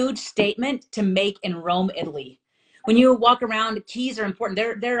huge statement to make in Rome, Italy. When you walk around, keys are important.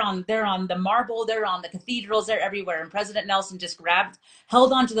 They're on the marble, they're on the cathedrals, they're everywhere. And President Nelson just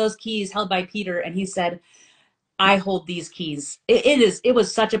held onto those keys held by Peter, and he said, I hold these keys. It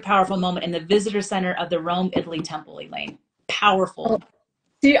was such a powerful moment in the visitor center of the Rome, Italy temple, Elaine. Powerful.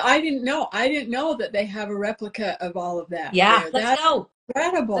 See, I didn't know that they have a replica of all of that. Yeah, let's go.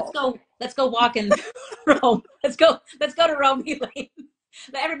 Incredible. Let's go walk in Rome. Let's go to Rome, Elaine.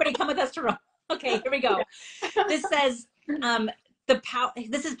 Let everybody come with us to Rome. Okay, here we go. This says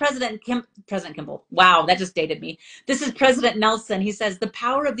this is President Kimball. Wow, that just dated me. This is President Nelson. He says the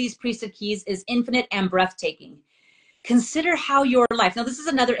power of these priesthood keys is infinite and breathtaking. Consider how your life. Now this is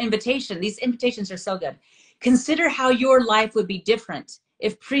another invitation. These invitations are so good. Consider how your life would be different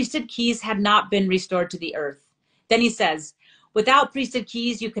if priesthood keys had not been restored to the earth. Then he says, without priesthood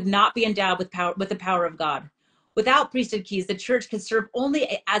keys, you could not be endowed with the power of God. Without priesthood keys, the church could serve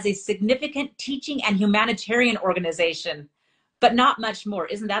only as a significant teaching and humanitarian organization, but not much more.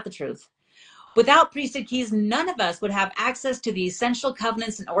 Isn't that the truth? Without priesthood keys, none of us would have access to the essential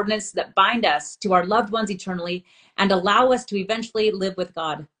covenants and ordinances that bind us to our loved ones eternally and allow us to eventually live with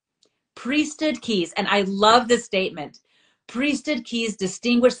God. Priesthood keys, and I love this statement, priesthood keys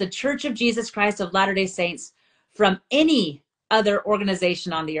distinguish the Church of Jesus Christ of Latter-day Saints from any other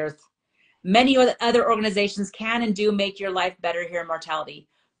organization on the earth. Many other organizations can and do make your life better here in mortality,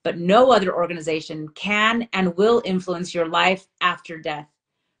 but no other organization can and will influence your life after death.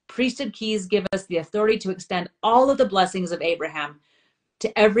 Priesthood keys give us the authority to extend all of the blessings of Abraham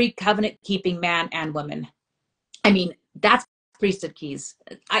to every covenant-keeping man and woman. I mean, that's priesthood keys.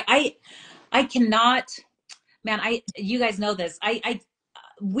 I cannot, man, you guys know this.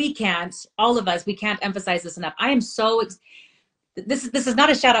 We can't, all of us, we can't emphasize this enough. I am so, this is not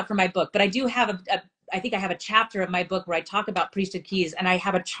a shout out for my book, but I do have I think I have a chapter of my book where I talk about priesthood keys, and I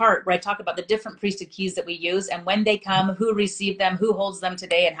have a chart where I talk about the different priesthood keys that we use and when they come, who received them, who holds them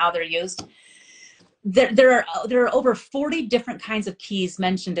today, and how they're used. There are over 40 different kinds of keys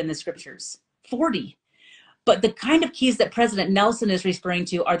mentioned in the scriptures, 40. But the kind of keys that President Nelson is referring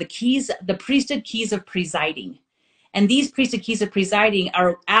to are the priesthood keys of presiding. And these priesthood keys of presiding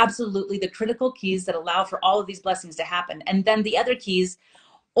are absolutely the critical keys that allow for all of these blessings to happen. And then the other keys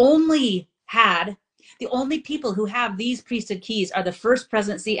the only people who have these priesthood keys are the first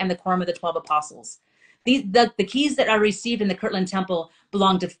presidency and the quorum of the 12 apostles. The keys that are received in the Kirtland Temple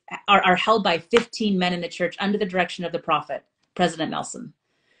are held by 15 men in the church under the direction of the prophet, President Nelson.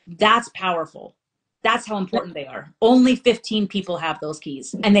 That's powerful. That's how important they are. Only 15 people have those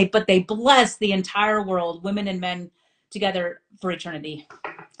keys, but they bless the entire world, women and men together for eternity.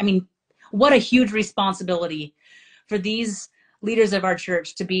 I mean, what a huge responsibility for these leaders of our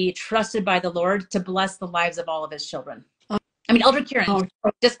church to be trusted by the Lord to bless the lives of all of his children. I mean, Elder Kieran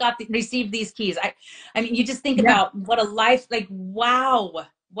just received these keys. I mean, you just think about what a life, like, wow.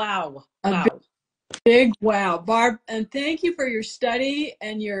 Big wow, Barb, and thank you for your study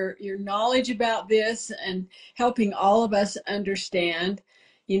and your knowledge about this and helping all of us understand.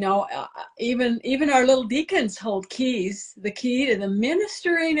 You know, even our little deacons hold keys, the key to the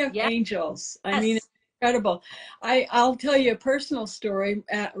ministering of angels. I mean, it's incredible. I'll tell you a personal story.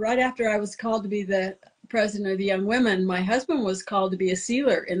 Right after I was called to be the president of the Young Women, my husband was called to be a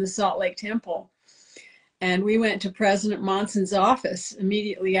sealer in the Salt Lake Temple. And we went to President Monson's office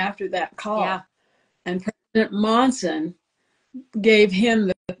immediately after that call. Yeah. And President Monson gave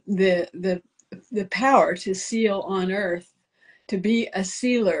him the power to seal on earth, to be a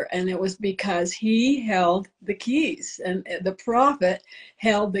sealer. And it was because he held the keys, and the prophet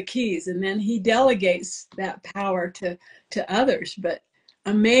held the keys. And then he delegates that power to others. But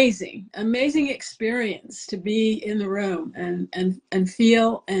amazing experience to be in the room and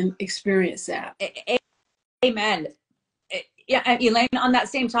feel and experience that. Amen. Yeah, Elaine, on that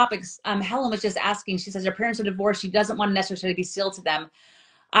same topic, Helen was just asking, she says her parents are divorced. She doesn't want to necessarily be sealed to them.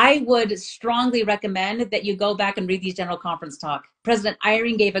 I would strongly recommend that you go back and read these General Conference talk. President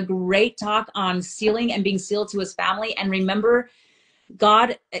Eyring gave a great talk on sealing and being sealed to his family. And remember,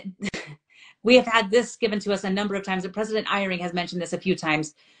 God, we have had this given to us a number of times, and President Eyring has mentioned this a few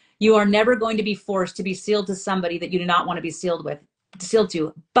times. You are never going to be forced to be sealed to somebody that you do not want to be sealed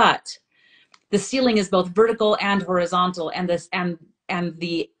to. But the sealing is both vertical and horizontal, and and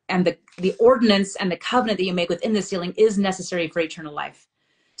the ordinance and the covenant that you make within the sealing is necessary for eternal life.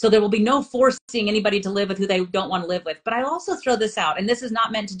 So there will be no forcing anybody to live with who they don't want to live with. But I also throw this out, and this is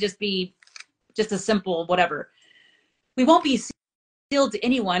not meant to just be just a simple whatever. We won't be sealed to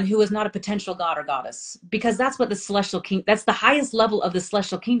anyone who is not a potential god or goddess, because that's what the celestial king, that's the highest level of the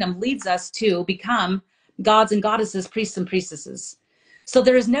celestial kingdom, leads us to become gods and goddesses, priests and priestesses. So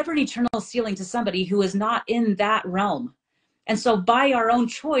there is never an eternal sealing to somebody who is not in that realm. And so by our own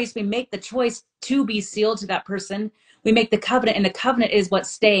choice, we make the choice to be sealed to that person. We make the covenant, and the covenant is what's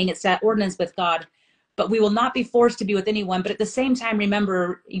staying. It's that ordinance with God. But we will not be forced to be with anyone. But at the same time,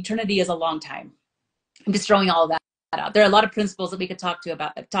 remember, eternity is a long time. I'm just throwing all that out. There are a lot of principles that we could talk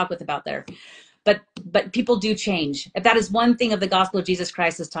with about there. But people do change. If that is one thing of the gospel of Jesus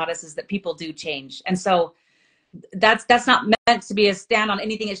Christ has taught us, is that people do change. And so that's not meant to be a stand on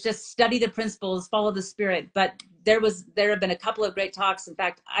anything. It's just study the principles, follow the Spirit. But there have been a couple of great talks. In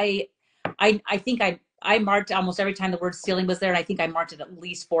fact, I think I marked almost every time the word sealing was there, and I think I marked it at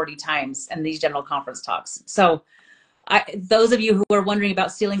least 40 times in these general conference talks. So those of you who are wondering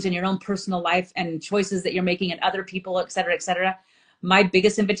about sealings in your own personal life and choices that you're making and other people, et cetera, my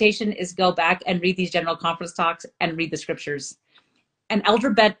biggest invitation is go back and read these general conference talks and read the scriptures. And I'll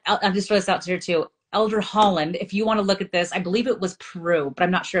just throw this out here too. Elder Holland, if you want to look at this, I believe it was Peru, but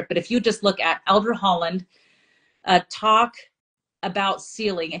I'm not sure. But if you just look at Elder Holland talk about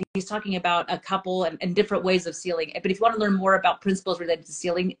sealing, and he's talking about a couple and different ways of sealing. But if you want to learn more about principles related to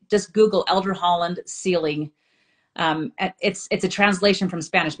sealing, just Google Elder Holland sealing. It's a translation from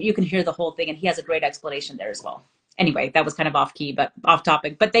Spanish, but you can hear the whole thing, and he has a great explanation there as well. Anyway, that was kind of off key, but off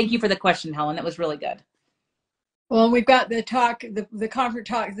topic. But thank you for the question, Helen. That was really good. Well, we've got the talk, the conference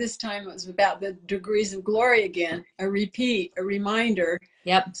talk this time was about the degrees of glory again, a repeat, a reminder.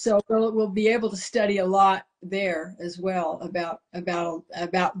 Yep. So we'll be able to study a lot there as well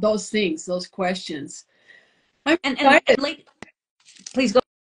about those things, those questions. I'm excited. And please go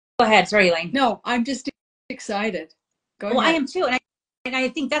ahead. Sorry, Elaine. No, I'm just excited. Go ahead. Well, I am too, and I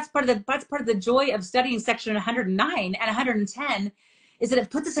think that's part of the joy of studying section 109 and 110, is that it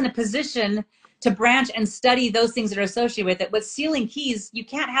puts us in a position to branch and study those things that are associated with it. With sealing keys, you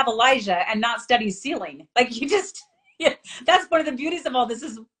can't have Elijah and not study sealing. Like that's one of the beauties of all this,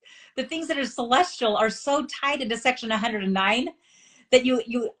 is the things that are celestial are so tied into section 109 that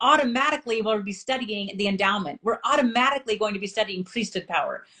you automatically will be studying the endowment. We're automatically going to be studying priesthood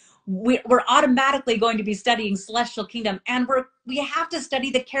power. We're automatically going to be studying celestial kingdom, and we have to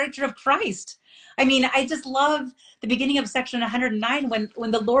study the character of Christ. I mean, I just love the beginning of section 109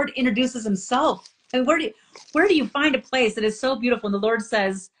 when the Lord introduces himself. And where do you find a place that is so beautiful? And the Lord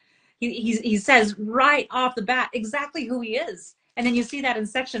says, he says right off the bat exactly who he is. And then you see that in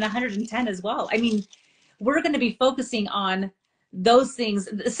section 110 as well. I mean, we're going to be focusing on those things.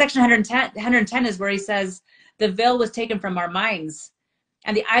 Section 110 is where he says, the veil was taken from our minds,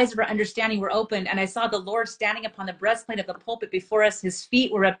 and the eyes of our understanding were opened. And I saw the Lord standing upon the breastplate of the pulpit before us. His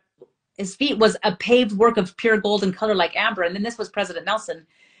feet was a paved work of pure gold in color like amber. And then this was President Nelson.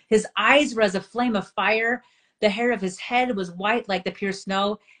 His eyes were as a flame of fire. The hair of his head was white like the pure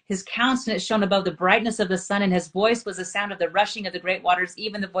snow. His countenance shone above the brightness of the sun, and his voice was the sound of the rushing of the great waters,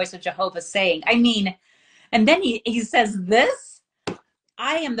 even the voice of Jehovah saying, I mean, and then he says this,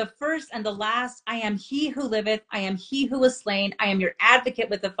 I am the first and the last. I am he who liveth. I am he who was slain. I am your advocate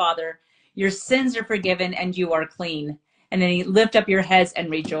with the Father. Your sins are forgiven and you are clean. And then he lift up your heads and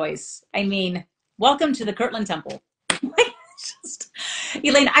rejoice. I mean, welcome to the Kirtland Temple.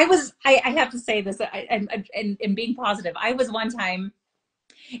 Elaine, I have to say this, and being positive, I was one time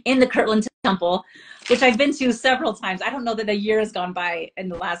in the Kirtland Temple, which I've been to several times. I don't know that a year has gone by in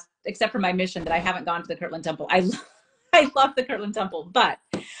the last, except for my mission, that I haven't gone to the Kirtland Temple. I love the Kirtland Temple, but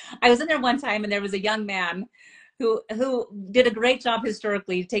I was in there one time, and there was a young man who did a great job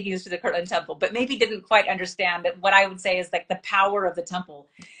historically taking us to the Kirtland Temple, but maybe didn't quite understand that what I would say is like the power of the temple.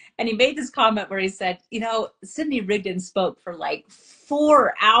 And he made this comment where he said, Sidney Rigdon spoke for like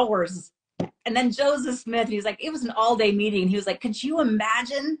 4 hours. And then Joseph Smith, and he was like, it was an all-day meeting. And he was like, could you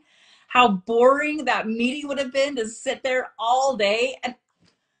imagine how boring that meeting would have been to sit there all day? And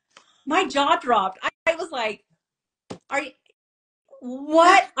my jaw dropped. I was like,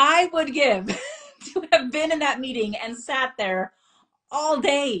 what I would give to have been in that meeting and sat there all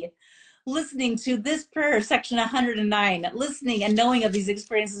day listening to this prayer, section 109, listening and knowing of these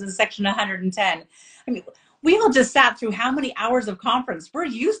experiences in section 110. I mean, we all just sat through how many hours of conference? We're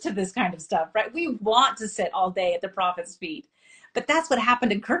used to this kind of stuff, right? We want to sit all day at the prophet's feet. But that's what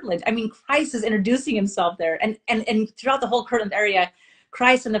happened in Kirtland. I mean, Christ is introducing himself there. And throughout the whole Kirtland area,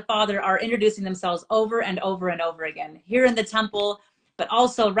 Christ and the Father are introducing themselves over and over and over again. Here in the temple, but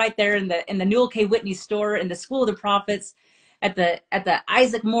also right there in the Newell K. Whitney store, in the School of the Prophets, at the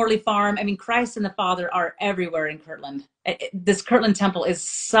Isaac Morley farm. I mean, Christ and the Father are everywhere in Kirtland. This Kirtland Temple is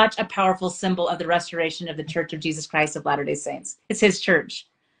such a powerful symbol of the restoration of the Church of Jesus Christ of Latter-day Saints. It's his church.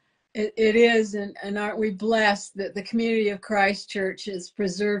 It is, and aren't we blessed that the Community of Christ Church has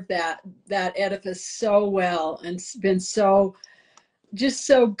preserved that edifice so well, and been so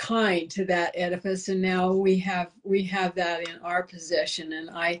kind to that edifice, and now we have that in our possession, and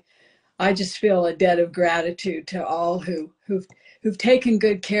I just feel a debt of gratitude to all who've taken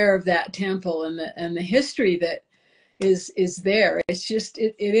good care of that temple, and the history that is there. It's just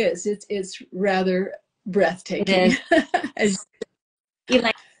it's rather breathtaking. It is.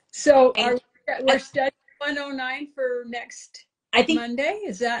 Elaine, So we're studying 109 for next I think Monday.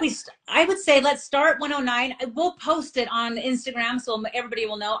 Is that? I would say let's start 109. We'll post it on Instagram so everybody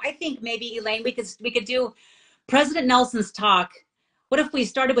will know. I think maybe, Elaine, we could do President Nelson's talk. What if we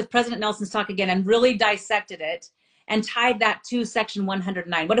started with President Nelson's talk again and really dissected it and tied that to section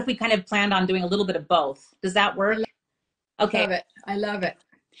 109? What if we kind of planned on doing a little bit of both? Does that work? Okay. I love it.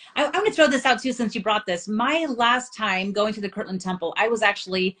 I want to throw this out too, since you brought this. My last time going to the Kirtland Temple, I was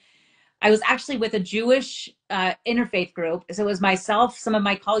actually with a Jewish interfaith group. So it was myself, some of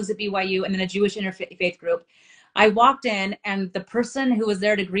my colleagues at BYU, and then a Jewish interfaith group. I walked in, and the person who was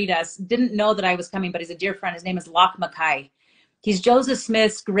there to greet us didn't know that I was coming, but he's a dear friend. His name is Locke Mackay. He's Joseph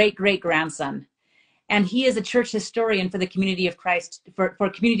Smith's great-great-grandson. And he is a church historian for the Community of Christ, for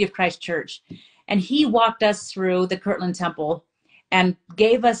Community of Christ Church. And he walked us through the Kirtland Temple and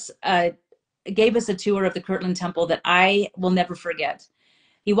gave us a tour of the Kirtland Temple that I will never forget.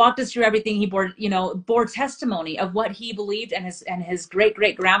 He walked us through everything. He bore testimony of what he believed, and his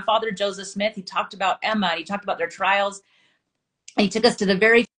great-great-grandfather, Joseph Smith. He talked about Emma, and he talked about their trials. And he took us to the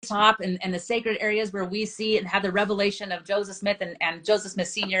very top and the sacred areas where we see and have the revelation of Joseph Smith and Joseph Smith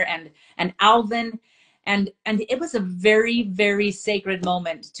Sr. and Alvin. And it was a very, very sacred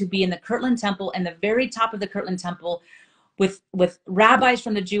moment to be in the Kirtland Temple, and the very top of the Kirtland Temple with rabbis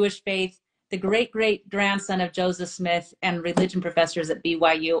from the Jewish faith, the great-great-grandson of Joseph Smith, and religion professors at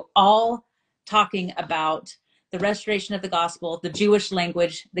BYU, all talking about the restoration of the gospel, the Jewish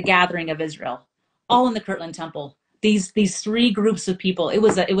language, the gathering of Israel, all in the Kirtland Temple. These three groups of people. It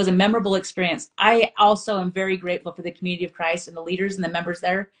was a memorable experience. I also am very grateful for the Community of Christ and the leaders and the members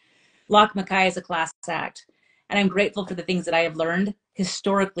there. Locke Mackay is a class act, and I'm grateful for the things that I have learned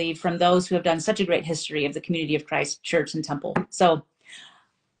historically from those who have done such a great history of the Community of Christ Church and Temple. So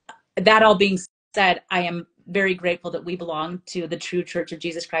that all being said, I am very grateful that we belong to the true Church of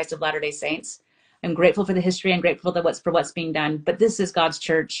Jesus Christ of Latter-day Saints. I'm grateful for the history. I'm grateful for what's being done. But this is God's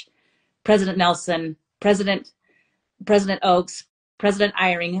church. President Nelson, President Oaks, President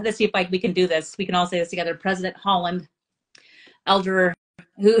Eyring. Let's see if we can do this. We can all say this together. President Holland, Elder,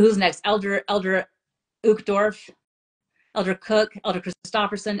 who's next? Elder Uchtdorf, Elder Cook, Elder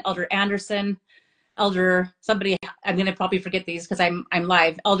Christofferson, Elder Anderson, Elder somebody. I'm going to probably forget these because I'm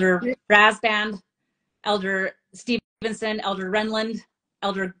live. Elder Rasband, Elder Stevenson, Elder Renland,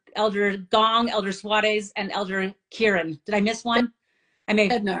 Elder Gong, Elder Suarez, and Elder Kieran. Did I miss one? I may.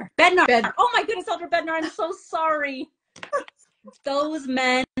 Bednar. Oh my goodness, Elder Bednar, I'm so sorry. Those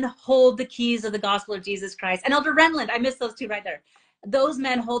men hold the keys of the gospel of Jesus Christ. And Elder Renland, I missed those two right there. Those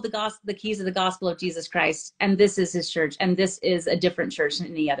men hold the keys of the gospel of Jesus Christ. And this is his church. And this is a different church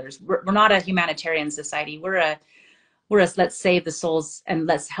than any others. We're not a humanitarian society. We're a let's save the souls and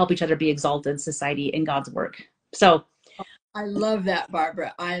let's help each other be exalted society in God's work. So I love that,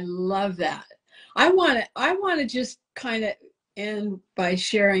 Barbara. I love that. I want to just kind of end by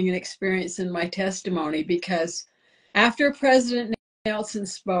sharing an experience in my testimony, because after President Nelson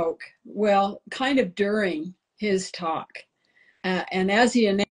spoke, well, kind of during his talk, and as he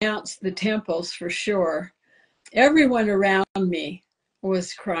announced the temples for sure, everyone around me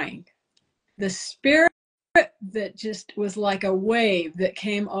was crying. The spirit that just was like a wave that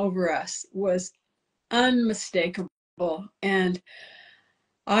came over us was unmistakable. And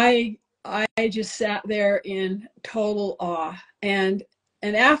I just sat there in total awe. And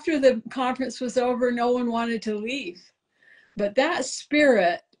after the conference was over, no one wanted to leave. But that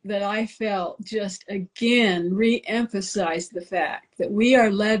spirit that I felt just again re-emphasized the fact that we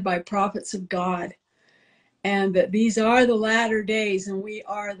are led by prophets of God, and that these are the latter days and we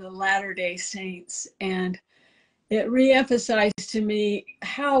are the latter-day saints. And it re-emphasized to me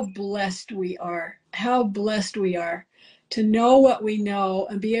how blessed we are to know what we know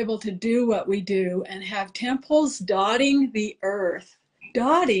and be able to do what we do and have temples dotting the earth,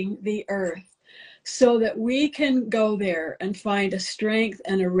 so that we can go there and find a strength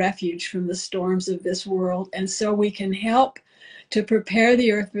and a refuge from the storms of this world. And so we can help to prepare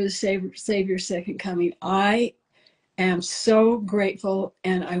the earth for the Savior's second coming. I am so grateful,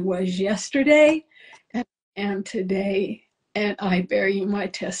 and I was yesterday and am today, and I bear you my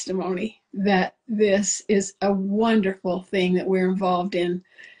testimony that this is a wonderful thing that we're involved in,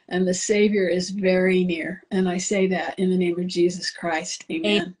 and the Savior is very near. And I say that in the name of Jesus Christ.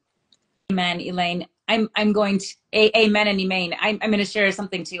 Amen. Amen, Elaine. I'm going to amen and amen. I'm going to share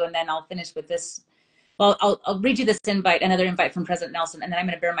something too, and then I'll finish with this. Well, I'll read you this invite, another invite from President Nelson, and then I'm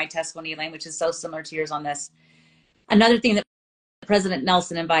going to bear my testimony, Elaine, which is so similar to yours on this. Another thing that President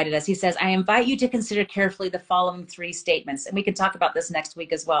Nelson invited us, he says, I invite you to consider carefully the following 3 statements, and we can talk about this next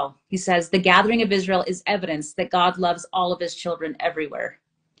week as well. He says, the gathering of Israel is evidence that God loves all of his children everywhere.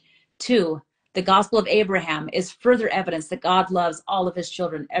 2, the gospel of Abraham is further evidence that God loves all of his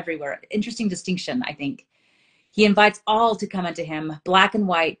children everywhere. Interesting distinction, I think. He invites all to come unto him, black and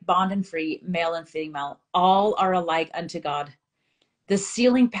white, bond and free, male and female. All are alike unto God. The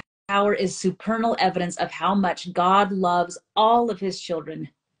sealing power is supernal evidence of how much God loves all of his children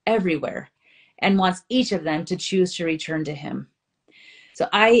everywhere and wants each of them to choose to return to him. So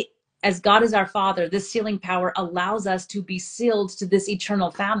as God is our Father, this sealing power allows us to be sealed to this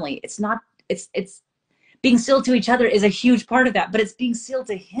eternal family. It's being sealed to each other is a huge part of that, but it's being sealed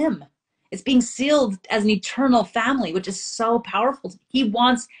to him. It's being sealed as an eternal family, which is so powerful. He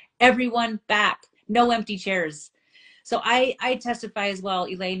wants everyone back. No empty chairs. So I testify as well,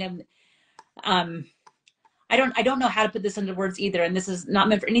 Elaine, and I don't know how to put this into words either. And this is not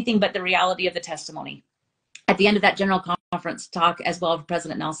meant for anything but the reality of the testimony. At the end of that general conference talk as well for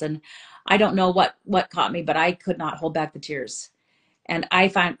President Nelson, I don't know what caught me, but I could not hold back the tears. And I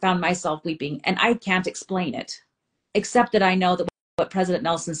found myself weeping, and I can't explain it, except that I know that what President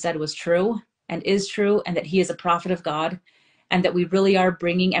Nelson said was true and is true, and that he is a prophet of God, and that we really are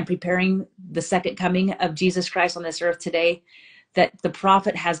bringing and preparing the second coming of Jesus Christ on this earth today, that the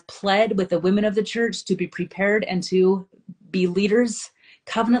prophet has pled with the women of the church to be prepared and to be leaders,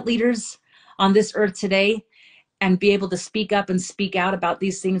 covenant leaders on this earth today, and be able to speak up and speak out about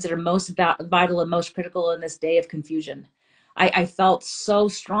these things that are most vital and most critical in this day of confusion. I felt so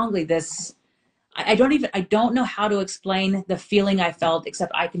strongly this. I don't know how to explain the feeling I felt,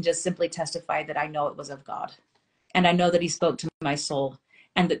 except I can just simply testify that I know it was of God. And I know that he spoke to my soul,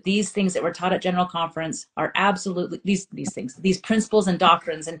 and that these things that were taught at General Conference are absolutely, these things, these principles and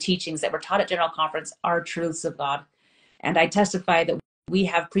doctrines and teachings that were taught at General Conference are truths of God. And I testify that we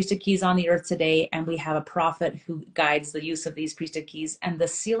have priesthood keys on the earth today, and we have a prophet who guides the use of these priesthood keys, and the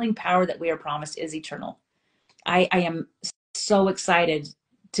sealing power that we are promised is eternal. I am so excited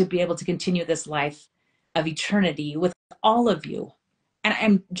to be able to continue this life of eternity with all of you. And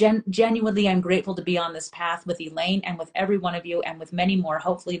I'm genuinely, I'm grateful to be on this path with Elaine and with every one of you, and with many more,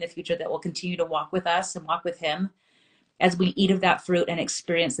 hopefully in the future, that will continue to walk with us and walk with him as we eat of that fruit and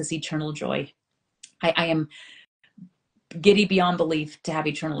experience this eternal joy. I am giddy beyond belief to have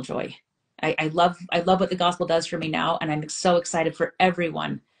eternal joy. I love what the gospel does for me now, and I'm so excited for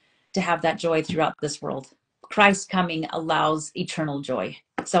everyone to have that joy throughout this world. Christ coming allows eternal joy.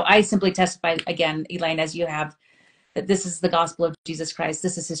 So I simply testify again, Elaine, as you have, that this is the gospel of Jesus Christ.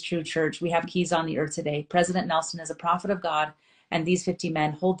 This is his true church. We have keys on the earth today. President Nelson is a prophet of God, and these 50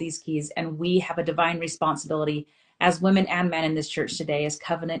 men hold these keys, and we have a divine responsibility as women and men in this church today as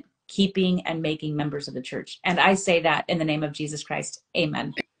covenant keeping and making members of the church. And I say that in the name of Jesus Christ.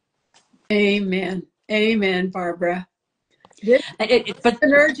 Amen. Amen. Amen, Barbara. It's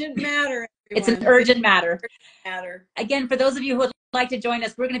an urgent matter. It's an urgent matter. matter. Again, for those of you who would like to join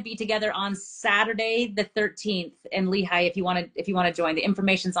us, we're going to be together on Saturday, the 13th in Lehigh. If you want to join, the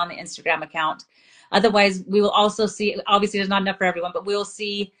information's on the Instagram account. Otherwise, we will also see, obviously there's not enough for everyone, but we'll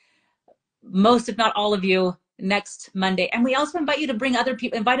see most, if not all of you next Monday. And we also invite you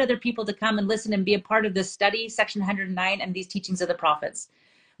to invite other people to come and listen and be a part of this study, section 109, and these teachings of the prophets.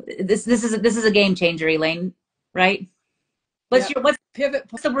 This is a game changer, Elaine, right? What's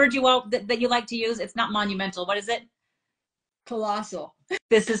the word that you like to use? It's not monumental. What is it? Colossal.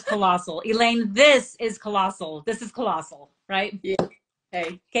 This is colossal. Elaine, this is colossal. This is colossal, right? Yeah.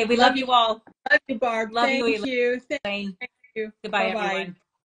 Okay. Okay, we love you all. Love you, Barb. Love you, Elaine. Thank you. Thank you. Goodbye, Bye-bye. everyone.